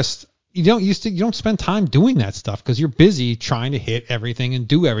tourist, you don't spend time doing that stuff because you're busy trying to hit everything and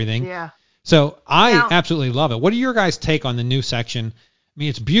do everything. Yeah. So I absolutely love it. What are your guys' take on the new section? I mean,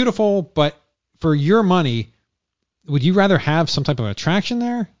 it's beautiful, but for your money, would you rather have some type of attraction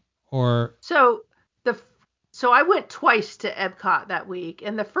there? Or so I went twice to Epcot that week,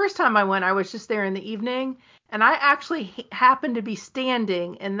 and the first time I went, I was just there in the evening, and I actually happened to be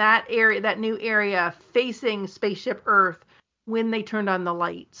standing in that area, that new area facing Spaceship Earth, when they turned on the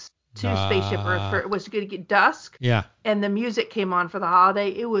lights to Spaceship Earth. It was going to get dusk. Yeah. And the music came on for the holiday.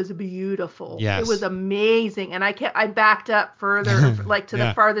 It was beautiful. Yes. It was amazing, and I backed up further, like to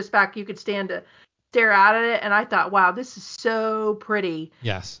the farthest back you could stand to stare out at it, and I thought, wow, this is so pretty.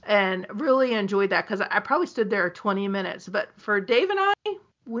 Yes. And really enjoyed that, because I probably stood there 20 minutes. But for Dave and I,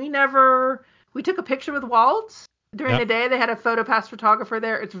 we took a picture with Walt during the day. They had a PhotoPass photographer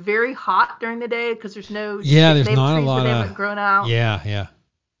there. It's very hot during the day because there's no there's not a lot they of haven't grown out. Yeah.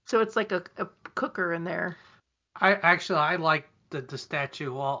 So it's like a cooker in there. I like the statue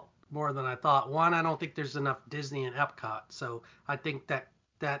of Walt more than I thought. One, I don't think there's enough Disney in Epcot, so I think that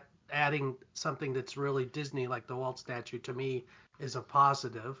adding something that's really Disney, like the Walt statue, to me is a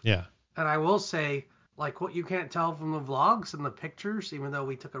positive. Yeah. And I will say, like, what you can't tell from the vlogs and the pictures, even though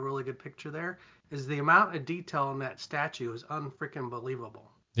we took a really good picture there, is the amount of detail in that statue is unfreaking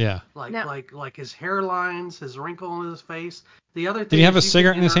believable. Yeah. Like his hairlines, his wrinkle in his face. The other thing. Did he have a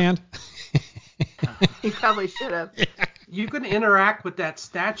cigarette in his hand? He probably should have. Yeah. You can interact with that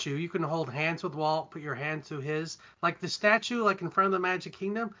statue. You can hold hands with Walt, put your hand through his. Like the statue, like in front of the Magic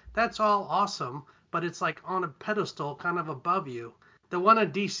Kingdom, that's all awesome, but it's like on a pedestal kind of above you. The one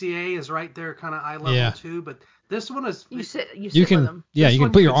at DCA is right there, kind of eye level too, but this one is... You sit with him. Yeah, you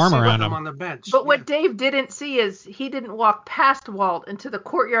can put your arm around him on the bench. But what Dave didn't see is he didn't walk past Walt into the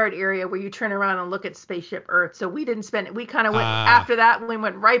courtyard area where you turn around and look at Spaceship Earth. So we didn't spend it. We kind of went after that. We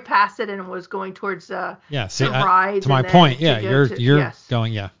went right past it and was going towards some rides. To my point, you're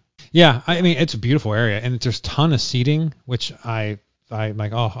going, Yeah, I mean, it's a beautiful area, and there's a ton of seating, which I I'm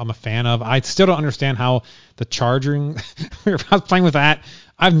like, oh, I'm a fan of. I still don't understand how the charging. I was playing with that.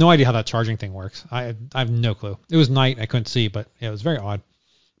 I have no idea how that charging thing works. I have no clue. It was night. I couldn't see, but it was very odd.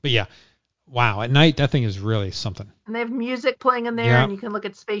 But yeah, wow. At night, that thing is really something. And they have music playing in there, and you can look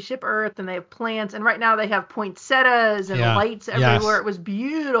at Spaceship Earth, and they have plants. And right now they have poinsettias and lights everywhere. It was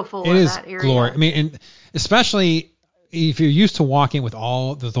beautiful in that area. Glory. I mean, and especially if you're used to walking with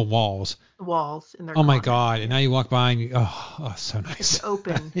all the walls. The walls in their my God. And now you walk by and so nice. It's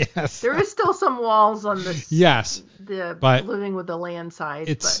open. Yes. There is still some walls on this. Yes. But living with the land side.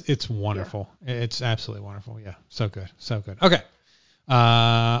 It's wonderful. Yeah. It's absolutely wonderful. Yeah. So good. So good. Okay.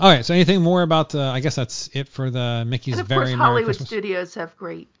 All right. So anything more about I guess that's it for the Mickey's and of Very course, Merry Hollywood Christmas. Studios have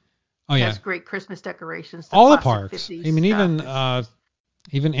great. Has great Christmas decorations. All the parks. I mean, even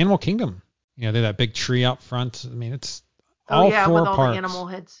Animal Kingdom. You know, they have that big tree out front. I mean, it's all four with all parks. The animal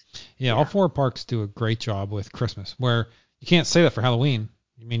heads. Yeah, all four parks do a great job with Christmas. Where you can't say that for Halloween.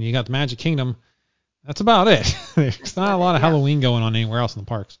 I mean, you got the Magic Kingdom. That's about it. There's not a lot of Halloween going on anywhere else in the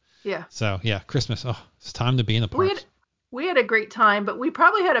parks. Yeah. So yeah, Christmas. Oh, it's time to be in the parks. We had a great time, but we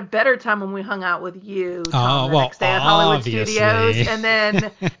probably had a better time when we hung out with you, Tom, the next day at Hollywood Studios, and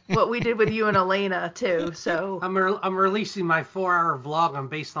then what we did with you and Elena too. So I'm releasing my 4-hour vlog on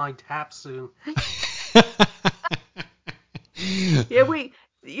Baseline Tap soon.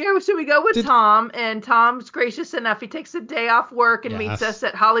 So we go with Tom, and Tom's gracious enough. He takes a day off work and meets us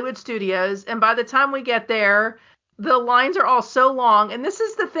at Hollywood Studios, and by the time we get there, the lines are all so long, and this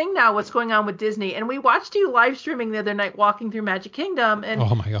is the thing now, what's going on with Disney. And we watched you live streaming the other night walking through Magic Kingdom, and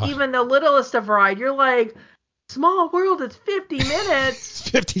even the littlest of ride, you're like, Small World, it's 50 minutes.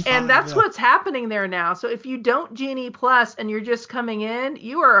 55, and that's what's happening there now. So if you don't Genie Plus and you're just coming in,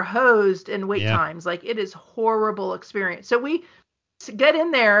 you are hosed in wait times. Like, it is horrible experience. So we get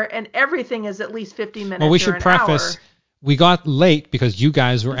in there, and everything is at least 50 minutes. Well, we should preface, we got late because you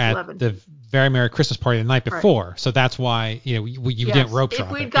guys were at the Very Merry Christmas party the night before. Right. So that's why, you didn't rope drop.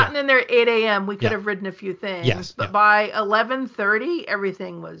 If we'd gotten in there at 8 a.m., we could have ridden a few things. Yes. But by 11:30,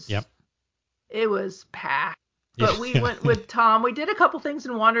 everything was, it was packed. But we went with Tom. We did a couple things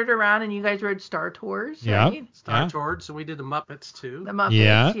and wandered around, and you guys rode Star Tours. Right? Star Tours, and we did the Muppets too. The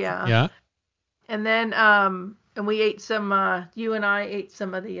Muppets, yeah. And then, and we ate some, you and I ate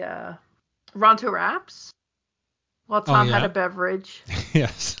some of the Ronto Wraps. Well, Tom had a beverage.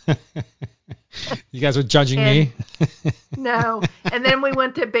 Yes. You guys were judging me? No. And then we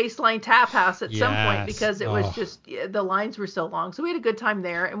went to Baseline Tap House at some point because it was just, the lines were so long. So we had a good time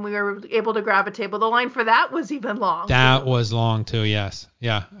there, and we were able to grab a table. The line for that was even long. That was long too, yes.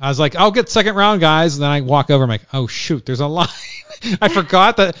 Yeah. I was like, I'll get second round, guys. And then I walk over, I'm like, oh, shoot, there's a line. I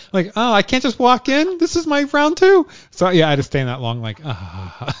forgot that, like, oh, I can't just walk in. This is my round 2. So, yeah, I had to stay in that long, like,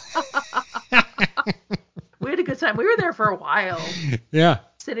 We had a good time. We were there for a while. Yeah.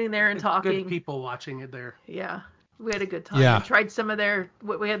 Sitting there and talking. Good people watching it there. Yeah. We had a good time. Yeah. I tried some of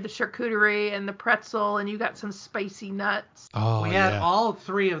we had the charcuterie and the pretzel, and you got some spicy nuts. Oh, we had all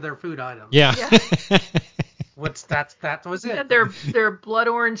 3 of their food items. Yeah. That was it. Their blood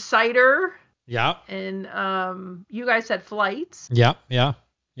orange cider. Yeah. And you guys had flights. Yeah. No,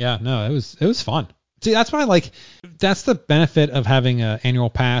 it was fun. See, that's why that's the benefit of having an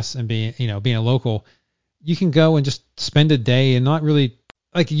annual pass and being a local. You can go and just spend a day and not really,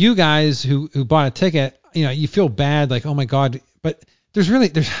 like, you guys who bought a ticket, you feel bad, like, oh my God, but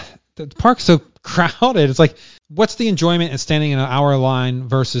the park's so crowded. It's like, what's the enjoyment in standing in an hour line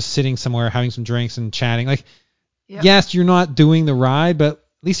versus sitting somewhere having some drinks and chatting? Like, yes, you're not doing the ride, but at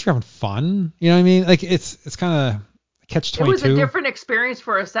least you're having fun. You know what I mean? Like, it's kind of catch-22. It was a different experience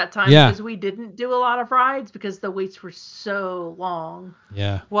for us that time because we didn't do a lot of rides because the waits were so long.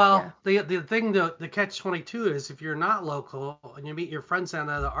 Yeah. Well, the thing, the catch-22 is if you're not local and you meet your friends that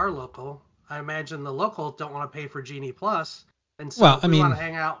are local, I imagine the locals don't want to pay for Genie Plus. And so if we want to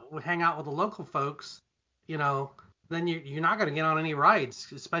hang out with the local folks, then you're not going to get on any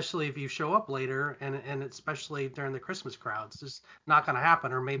rides, especially if you show up later and especially during the Christmas crowds. It's just not going to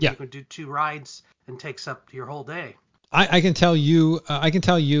happen. Or maybe you can do 2 rides and takes up your whole day. I can tell you,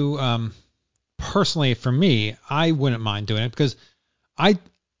 personally, for me, I wouldn't mind doing it because I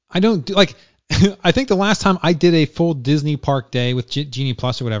don't do, like, I think the last time I did a full Disney park day with Genie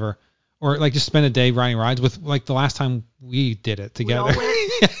Plus or whatever, or like just spend a day riding rides with, like, the last time we did it together.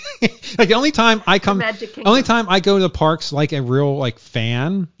 Like, the only time I go to the parks like a real, like,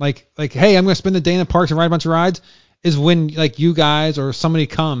 fan, like, hey, I'm going to spend the day in the parks and ride a bunch of rides, is when, like, you guys or somebody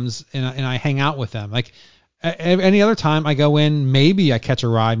comes and I hang out with them. Like, any other time I go in, maybe I catch a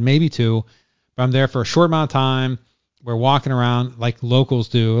ride, maybe 2, but I'm there for a short amount of time. We're walking around like locals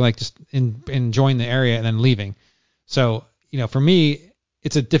do, like just enjoying the area and then leaving. So for me,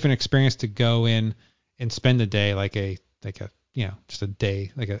 it's a different experience to go in and spend a day like a just a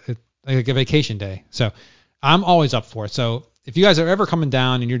day, like a vacation day. So I'm always up for it. So if you guys are ever coming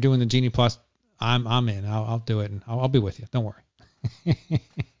down and you're doing the Genie Plus, I'm in. I'll do it, and I'll be with you. Don't worry.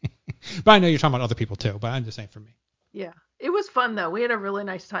 But I know you're talking about other people too. But I'm just saying for me. Yeah, it was fun though. We had a really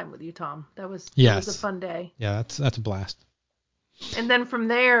nice time with you, Tom. That was a fun day. Yeah, that's a blast. And then from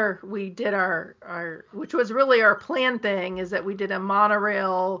there, we did our which was really our plan thing, is that we did a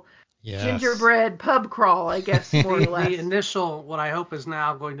monorail gingerbread pub crawl, I guess, more or less. The initial, what I hope is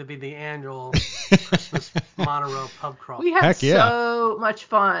now going to be the annual Christmas monorail pub crawl. We had so much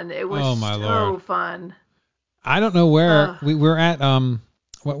fun. It was Lord. Fun. I don't know where we were at.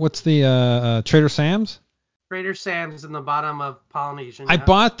 What's the Trader Sam's? Trader Sam's in the bottom of Polynesian. I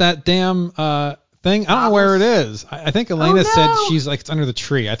bought that damn thing. I don't know where it is. I think Elena said she's like, it's under the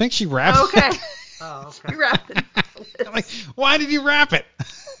tree. I think she wrapped it. Okay. You wrapped it. I'm like, why did you wrap it?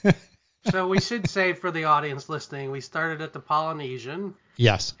 So we should say for the audience listening, we started at the Polynesian.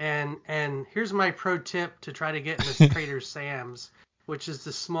 Yes. And here's my pro tip to try to get into Trader Sam's, which is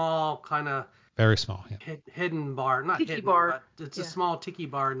the small kind of very small hidden bar, not tiki hidden, bar. but it's a small tiki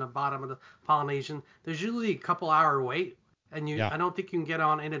bar in the bottom of the Polynesian. There's usually a couple hour wait, and I don't think you can get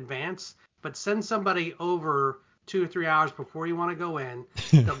on in advance, but send somebody over 2 or 3 hours before you want to go in.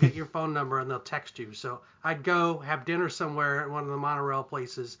 They'll get your phone number and they'll text you. So I'd go have dinner somewhere at one of the monorail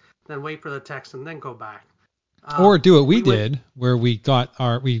places, then wait for the text and then go back. Or do what we did, where we got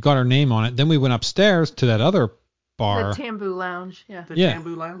our name on it. Then we went upstairs to that other bar. The Tambu Lounge, yeah. The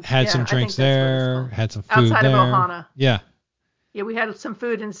Tambu Lounge? Had some drinks there, had some food outside there. Outside of Ohana. Yeah. Yeah, we had some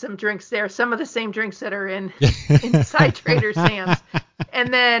food and some drinks there. Some of the same drinks that are inside Trader Sam's.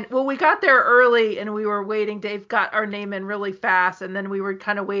 And then, we got there early and we were waiting. Dave got our name in really fast, and then we were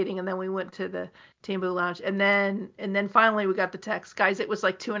kind of waiting, and then we went to the Tambu Lounge, and then finally we got the text, guys. It was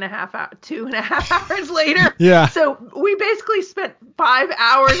like 2.5 hours later. Yeah. So we basically spent 5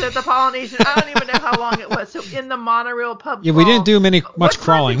 hours at the Polynesian. I don't even know how long it was. So in the monorail pub. Yeah, we didn't do much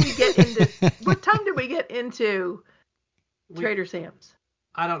crawling. What time did we get into Trader Sam's?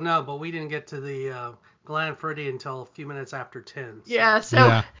 I don't know, but we didn't get to the Glen Freddy until a few minutes after 10. So. Yeah,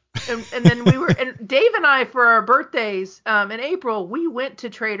 so and then and Dave and I, for our birthdays in April, we went to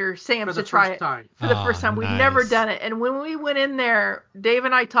Trader Sam's to try it for the first time. We've never done it. And when we went in there, Dave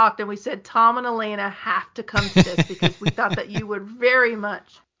and I talked and we said, Tom and Elena have to come to this because we thought that you would very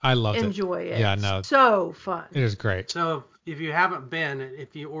much enjoy it. Yeah, no. So fun. It is great. So if you haven't been,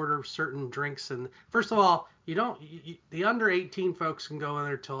 if you order certain drinks, and first of all, the under 18 folks can go in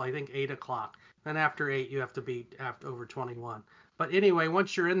there till I think 8 o'clock. Then after 8, you have to be over 21. But anyway,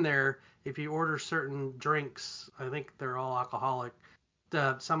 once you're in there, if you order certain drinks, I think they're all alcoholic.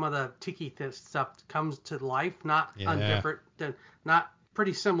 Some of the tiki stuff comes to life, not undifferent, not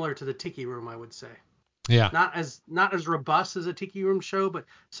pretty similar to the tiki room, I would say. Yeah. Not as robust as a tiki room show, but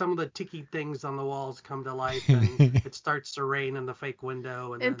some of the tiki things on the walls come to life, and it starts to rain in the fake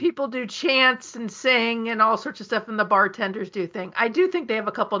window, and people do chants and sing and all sorts of stuff, and the bartenders do things. I do think they have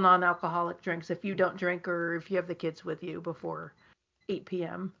a couple non-alcoholic drinks if you don't drink or if you have the kids with you before 8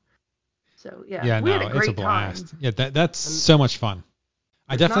 p.m. So we had a great it's a blast. time. Yeah, that's so much fun.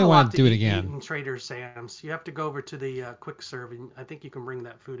 I definitely want to do it again. In Trader Sam's, you have to go over to the quick serve, and I think you can bring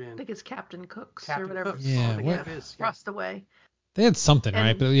that food in. I think it's Captain Cook's or whatever. Cook's. Yeah, it is. Across the way. They had something,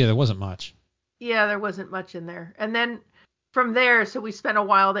 right? But there wasn't much. Yeah, there wasn't much in there. And then from there, so we spent a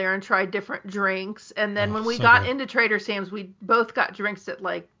while there and tried different drinks. And then when we got into Trader Sam's, we both got drinks that,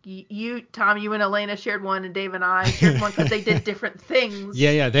 like, you, Tom, you and Elena shared one, and Dave and I shared one because they did different things.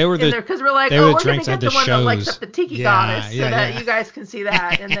 Yeah, they were because we're like, we're going to get the one that lights up the tiki goddess so that you guys can see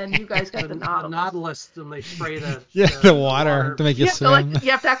that. And then you guys got the Nautilus. The Nautilus, and they spray the water to make you swim.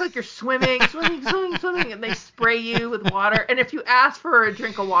 You have to act like you're swimming, and they spray you with water. And if you ask for a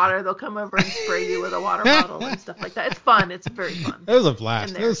drink of water, they'll come over and spray you with a water bottle and stuff like that. It's fun. It's very fun. It was a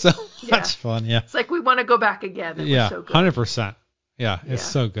blast. It was so much fun. Yeah. It's like we want to go back again. It was so good. 100%. Yeah, it's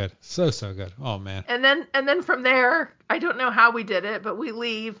so good. So good. Oh man. And then from there, I don't know how we did it, but we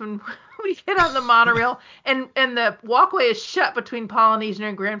leave and we get on the monorail, and the walkway is shut between Polynesian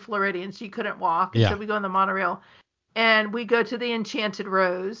and Grand Floridian, so you couldn't walk. And so we go on the monorail, and we go to the Enchanted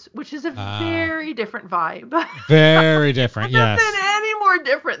Rose, which is a very different vibe. Very different, yes. Nothing any more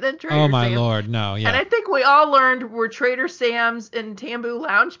different than Trader Sam's. Oh my Lord, no, yeah. And I think we all learned we're Trader Sam's and Tambu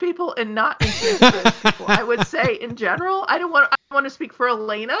Lounge people and not Enchanted Rose people. I would say in general, I don't want to speak for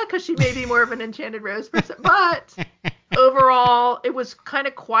Elena because she may be more of an Enchanted Rose person, but overall, it was kind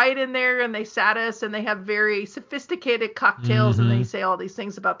of quiet in there, and they sat us, and they have very sophisticated cocktails, and they say all these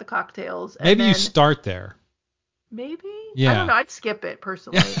things about the cocktails. Maybe you start there. Maybe? Yeah. I don't know. I'd skip it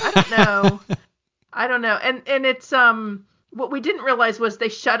personally. I don't know. I don't know. And it's what we didn't realize was they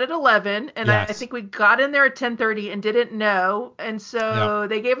shut at 11, and Yes. I think we got in there at 10:30 and didn't know, and so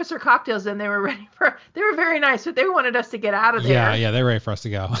they gave us our cocktails and they were ready for. They were very nice, but they wanted us to get out of there. Yeah, they're ready for us to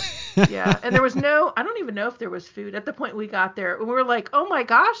go. Yeah, and there was no. I don't even know if there was food at the point we got there. We were like, oh my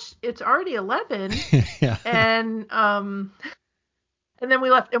gosh, it's already 11. Yeah. And then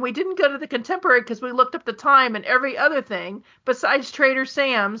we left, and we didn't go to the Contemporary because we looked up the time, and every other thing besides Trader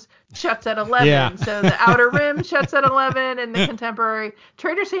Sam's shuts at 11. Yeah. So the Outer Rim shuts at 11, and the Contemporary.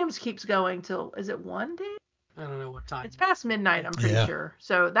 Trader Sam's keeps going till, is it 1 day? I don't know what time. It's past midnight, I'm pretty sure.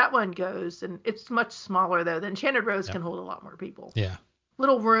 So that one goes, and it's much smaller though. The Enchanted Rose can hold a lot more people. Yeah.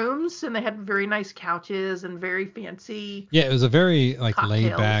 Little rooms, and they had very nice couches and very fancy. Yeah, it was a very like cocktails.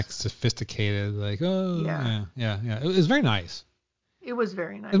 laid back, sophisticated, like yeah. It was very nice. It was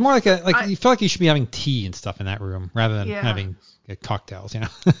very nice. It's more like you feel like you should be having tea and stuff in that room rather than having cocktails,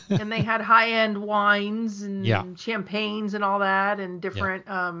 And they had high-end wines and champagnes and all that, and different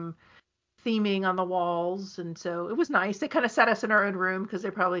theming on the walls, and so it was nice. They kind of set us in our own room because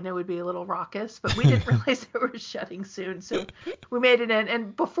they probably knew we'd be a little raucous, but we didn't realize they were shutting soon, so we made it in.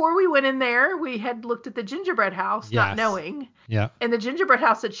 And before we went in there, we had looked at the gingerbread house, not knowing. Yeah. And the gingerbread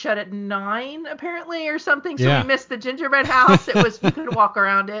house had shut at 9 apparently or something, so we missed the gingerbread house. It was we could walk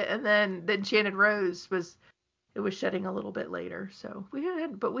around it, and then the Enchanted Rose was shutting a little bit later. So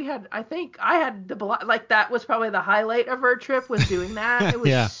I think I had that was probably the highlight of our trip, was doing that. It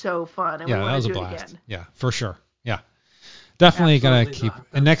was so fun, and we want to do it again. Yeah, for sure. Yeah, definitely gotta keep.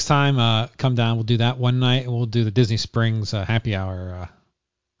 And next time, come down, we'll do that one night, and we'll do the Disney Springs happy hour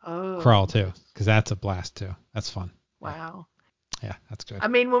crawl too, because that's a blast too. That's fun. Wow. Yeah, that's good. I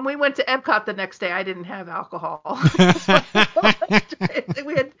mean, when we went to Epcot the next day, I didn't have alcohol.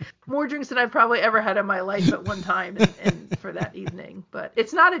 We had more drinks than I've probably ever had in my life at one time and for that evening. But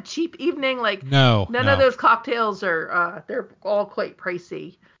it's not a cheap evening. Like, none of those cocktails are, they're all quite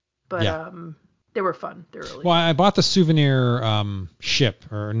pricey. But they were fun. They're really Well, I bought the souvenir ship,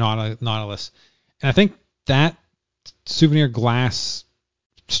 or Nautilus. And I think that souvenir glass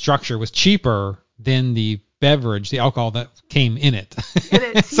structure was cheaper than the beverage, the alcohol that came in it.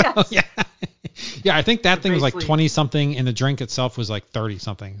 Yes. Yeah, I think that thing was like 20 something, and the drink itself was like 30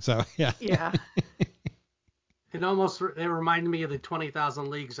 something. So yeah. It reminded me of the 20,000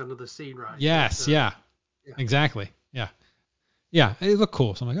 Leagues Under the Sea ride. Yes, exactly. Yeah, it looked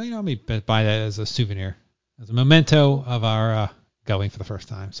cool. So I'm like, let me buy that as a souvenir, as a memento of our going for the first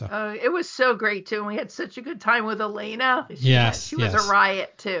time. So it was so great too, and we had such a good time with Elena. She was a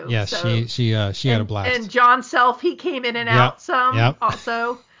riot too. Yes, so. she had a blast. And John Self, he came in and out some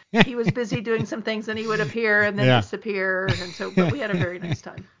also. He was busy doing some things, and he would appear and then disappear, and so. But we had a very nice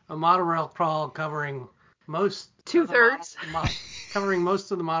time. A monorail crawl covering most 2/3, covering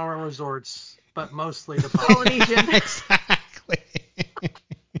most of the monorail resorts, but mostly the Polynesian. Exactly.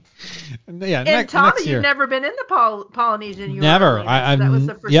 And Tommy, you've never been in the Polynesian. Never. That was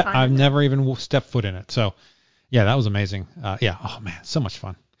the first time. I've never even stepped foot in it. So, yeah, that was amazing. Oh man, so much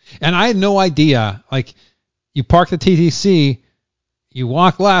fun. And I had no idea. Like, you park the TTC, you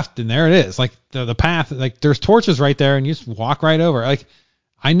walk left, and there it is. Like the path. Like, there's torches right there, and you just walk right over. Like,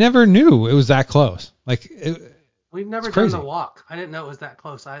 I never knew it was that close. Like, we've never done the walk. I didn't know it was that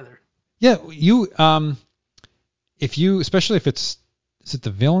close either. Yeah, especially if is it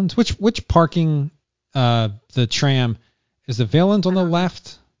the Villains? Which parking, the tram, is the Villains on the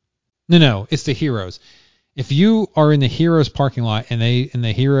left? No, it's the Heroes. If you are in the Heroes parking lot and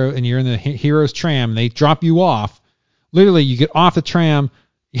you're in the Heroes tram, they drop you off. Literally, you get off the tram,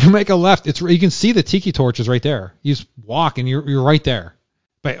 you make a left. You can see the tiki torches right there. You just walk and you're right there.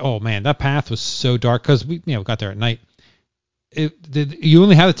 But oh man, that path was so dark because we got there at night. You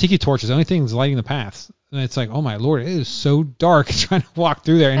only have the tiki torches. The only thing is lighting the paths. And it's like, oh my Lord, it is so dark trying to walk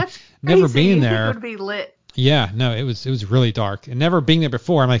through there. And that's never crazy. being there. It would be lit. Yeah, no, it was really dark. And never being there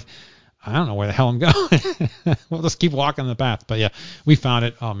before, I'm like, I don't know where the hell I'm going. We'll just keep walking the path. But yeah, we found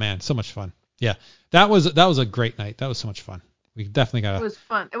it. Oh man, so much fun. Yeah, that was a great night. That was so much fun. We definitely got. It was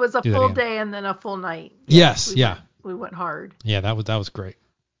fun. It was a full day and then a full night. Yes, we went hard. Yeah, that was great.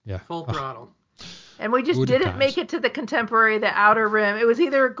 Yeah, full throttle. And we just didn't make it to the Contemporary, the Outer Rim. It was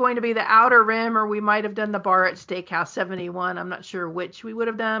either going to be the Outer Rim or we might have done the bar at Steakhouse 71. I'm not sure which we would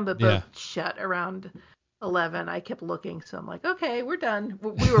have done, but both shut around 11. I kept looking, so I'm like, okay, we're done.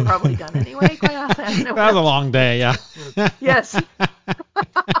 We were probably done anyway. Quite honestly, that was a long day, yeah. Yes.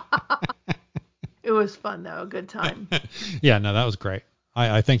 It was fun, though. A good time. Yeah, no, that was great.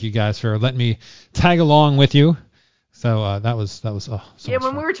 I thank you guys for letting me tag along with you. So that was so yeah, much when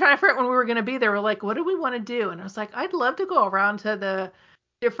fun. we were trying to figure out when we were going to be there, we're like, what do we want to do? And I was like, I'd love to go around to the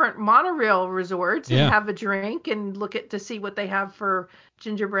different monorail resorts and have a drink and look at to see what they have for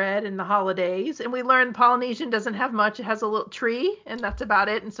gingerbread and the holidays. And we learned Polynesian doesn't have much. It has a little tree, and that's about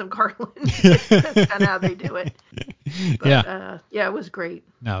it, and some garland. That's kind of how they do it. But, yeah, it was great.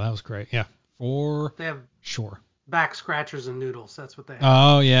 No, that was great. Yeah, for they have sure. Back scratchers and noodles. That's what they have.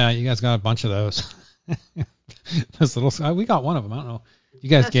 Oh yeah, you guys got a bunch of those. Those little. We got one of them. I don't know. You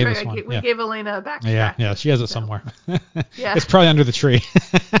guys gave us one. We gave Elena a back scratcher. Yeah, she has it somewhere. Yeah. It's probably under the tree.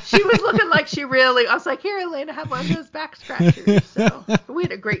 She was looking like she really. I was like, here, Elena, have one of those back scratchers. So we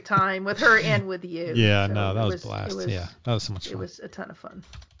had a great time with her and with you. Yeah, so no, that was a blast. Yeah, that was so much fun. It was a ton of fun.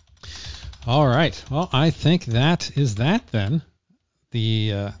 All right. Well, I think that is that then.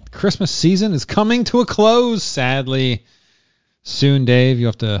 The Christmas season is coming to a close, sadly. Soon, Dave, you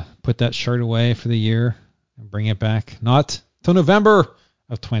have to put that shirt away for the year and bring it back. Not till November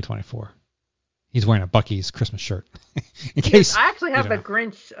of 2024. He's wearing a Buc-ee's Christmas shirt. In case I actually have a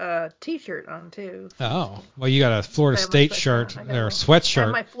Grinch T-shirt on too. Oh, well, you got a Florida State shirt or a sweatshirt. I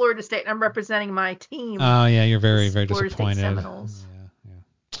have my Florida State. I'm representing my team. Oh yeah, you're very, very Florida disappointed. State Seminoles. Yeah.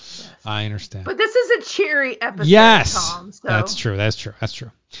 Yes. I understand. But this is a cheery episode. Yes, Tom, so. That's true.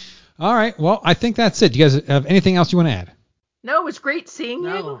 All right. Well, I think that's it. Do you guys have anything else you want to add? No, it was great seeing you.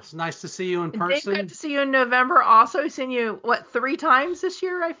 No, it's nice to see you in person. Got to see you in November. Also, seen you 3 times this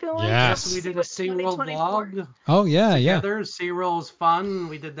year. I feel like. Yes. We did a SeaWorld vlog. Oh yeah, together. SeaWorld was fun.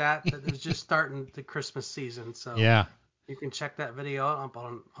 We did that. It was just starting the Christmas season, so yeah. You can check that video up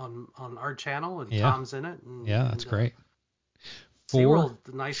on our channel, and Tom's in it. And, that's great. SeaWorld,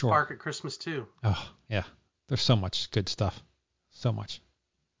 the nice park at Christmas too. Oh yeah, there's so much good stuff. So much.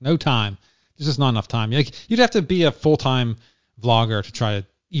 No time. There's just not enough time. You'd have to be a full-time vlogger to try to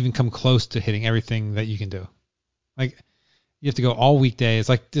even come close to hitting everything that you can do. Like, you have to go all weekdays.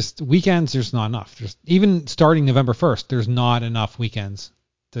 Like, just weekends, there's not enough. There's even starting November 1st, there's not enough weekends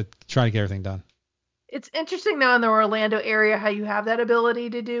to try to get everything done. It's interesting, though, in the Orlando area, how you have that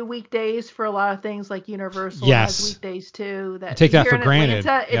ability to do weekdays for a lot of things, like Universal has weekdays, too. That take that for granted.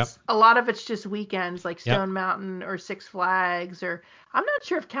 Atlanta, a lot of it's just weekends, like Stone Mountain or Six Flags, or I'm not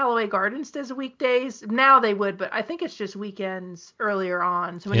sure if Callaway Gardens does weekdays. Now they would, but I think it's just weekends earlier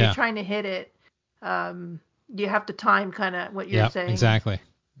on. So when you're trying to hit it, you have to time kind of what you're saying. Exactly.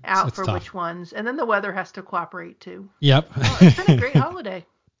 It's for tough. Which ones. And then the weather has to cooperate, too. Yep. It's been a great holiday.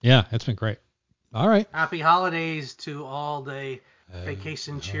 Yeah, it's been great. All right. Happy holidays to all the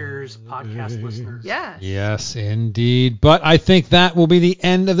Vacation Cheers podcast listeners. Yes, indeed. But I think that will be the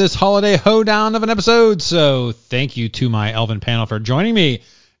end of this holiday hoedown of an episode. So thank you to my Elven panel for joining me.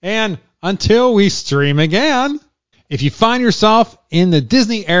 And until we stream again, if you find yourself in the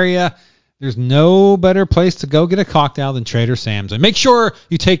Disney area, there's no better place to go get a cocktail than Trader Sam's. And make sure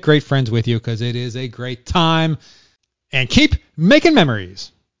you take great friends with you because it is a great time. And keep making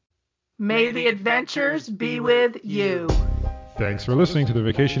memories. May the adventures be with you. Thanks for listening to the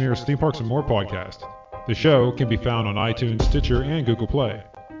VacationCheers Theme Parks and More podcast. The show can be found on iTunes, Stitcher, and Google Play.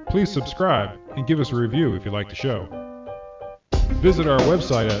 Please subscribe and give us a review if you like the show. Visit our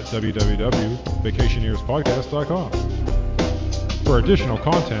website at www.vacationcheerspodcast.com. For additional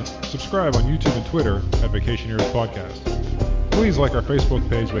content, subscribe on YouTube and Twitter at VacationCheers Podcast. Please like our Facebook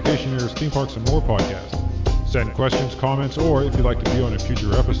page, VacationCheers Theme Parks and More podcast. Send questions, comments, or if you'd like to be on a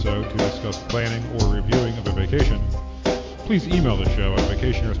future episode to discuss planning or reviewing of a vacation, please email the show at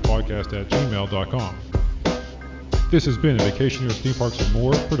vacationcheerspodcast@gmail.com. This has been a VacationCheers Theme Parks and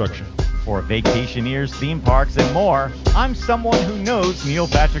More production. For VacationCheers Theme Parks and More, I'm someone who knows Neil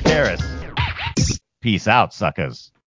Patrick Harris. Peace out, suckers.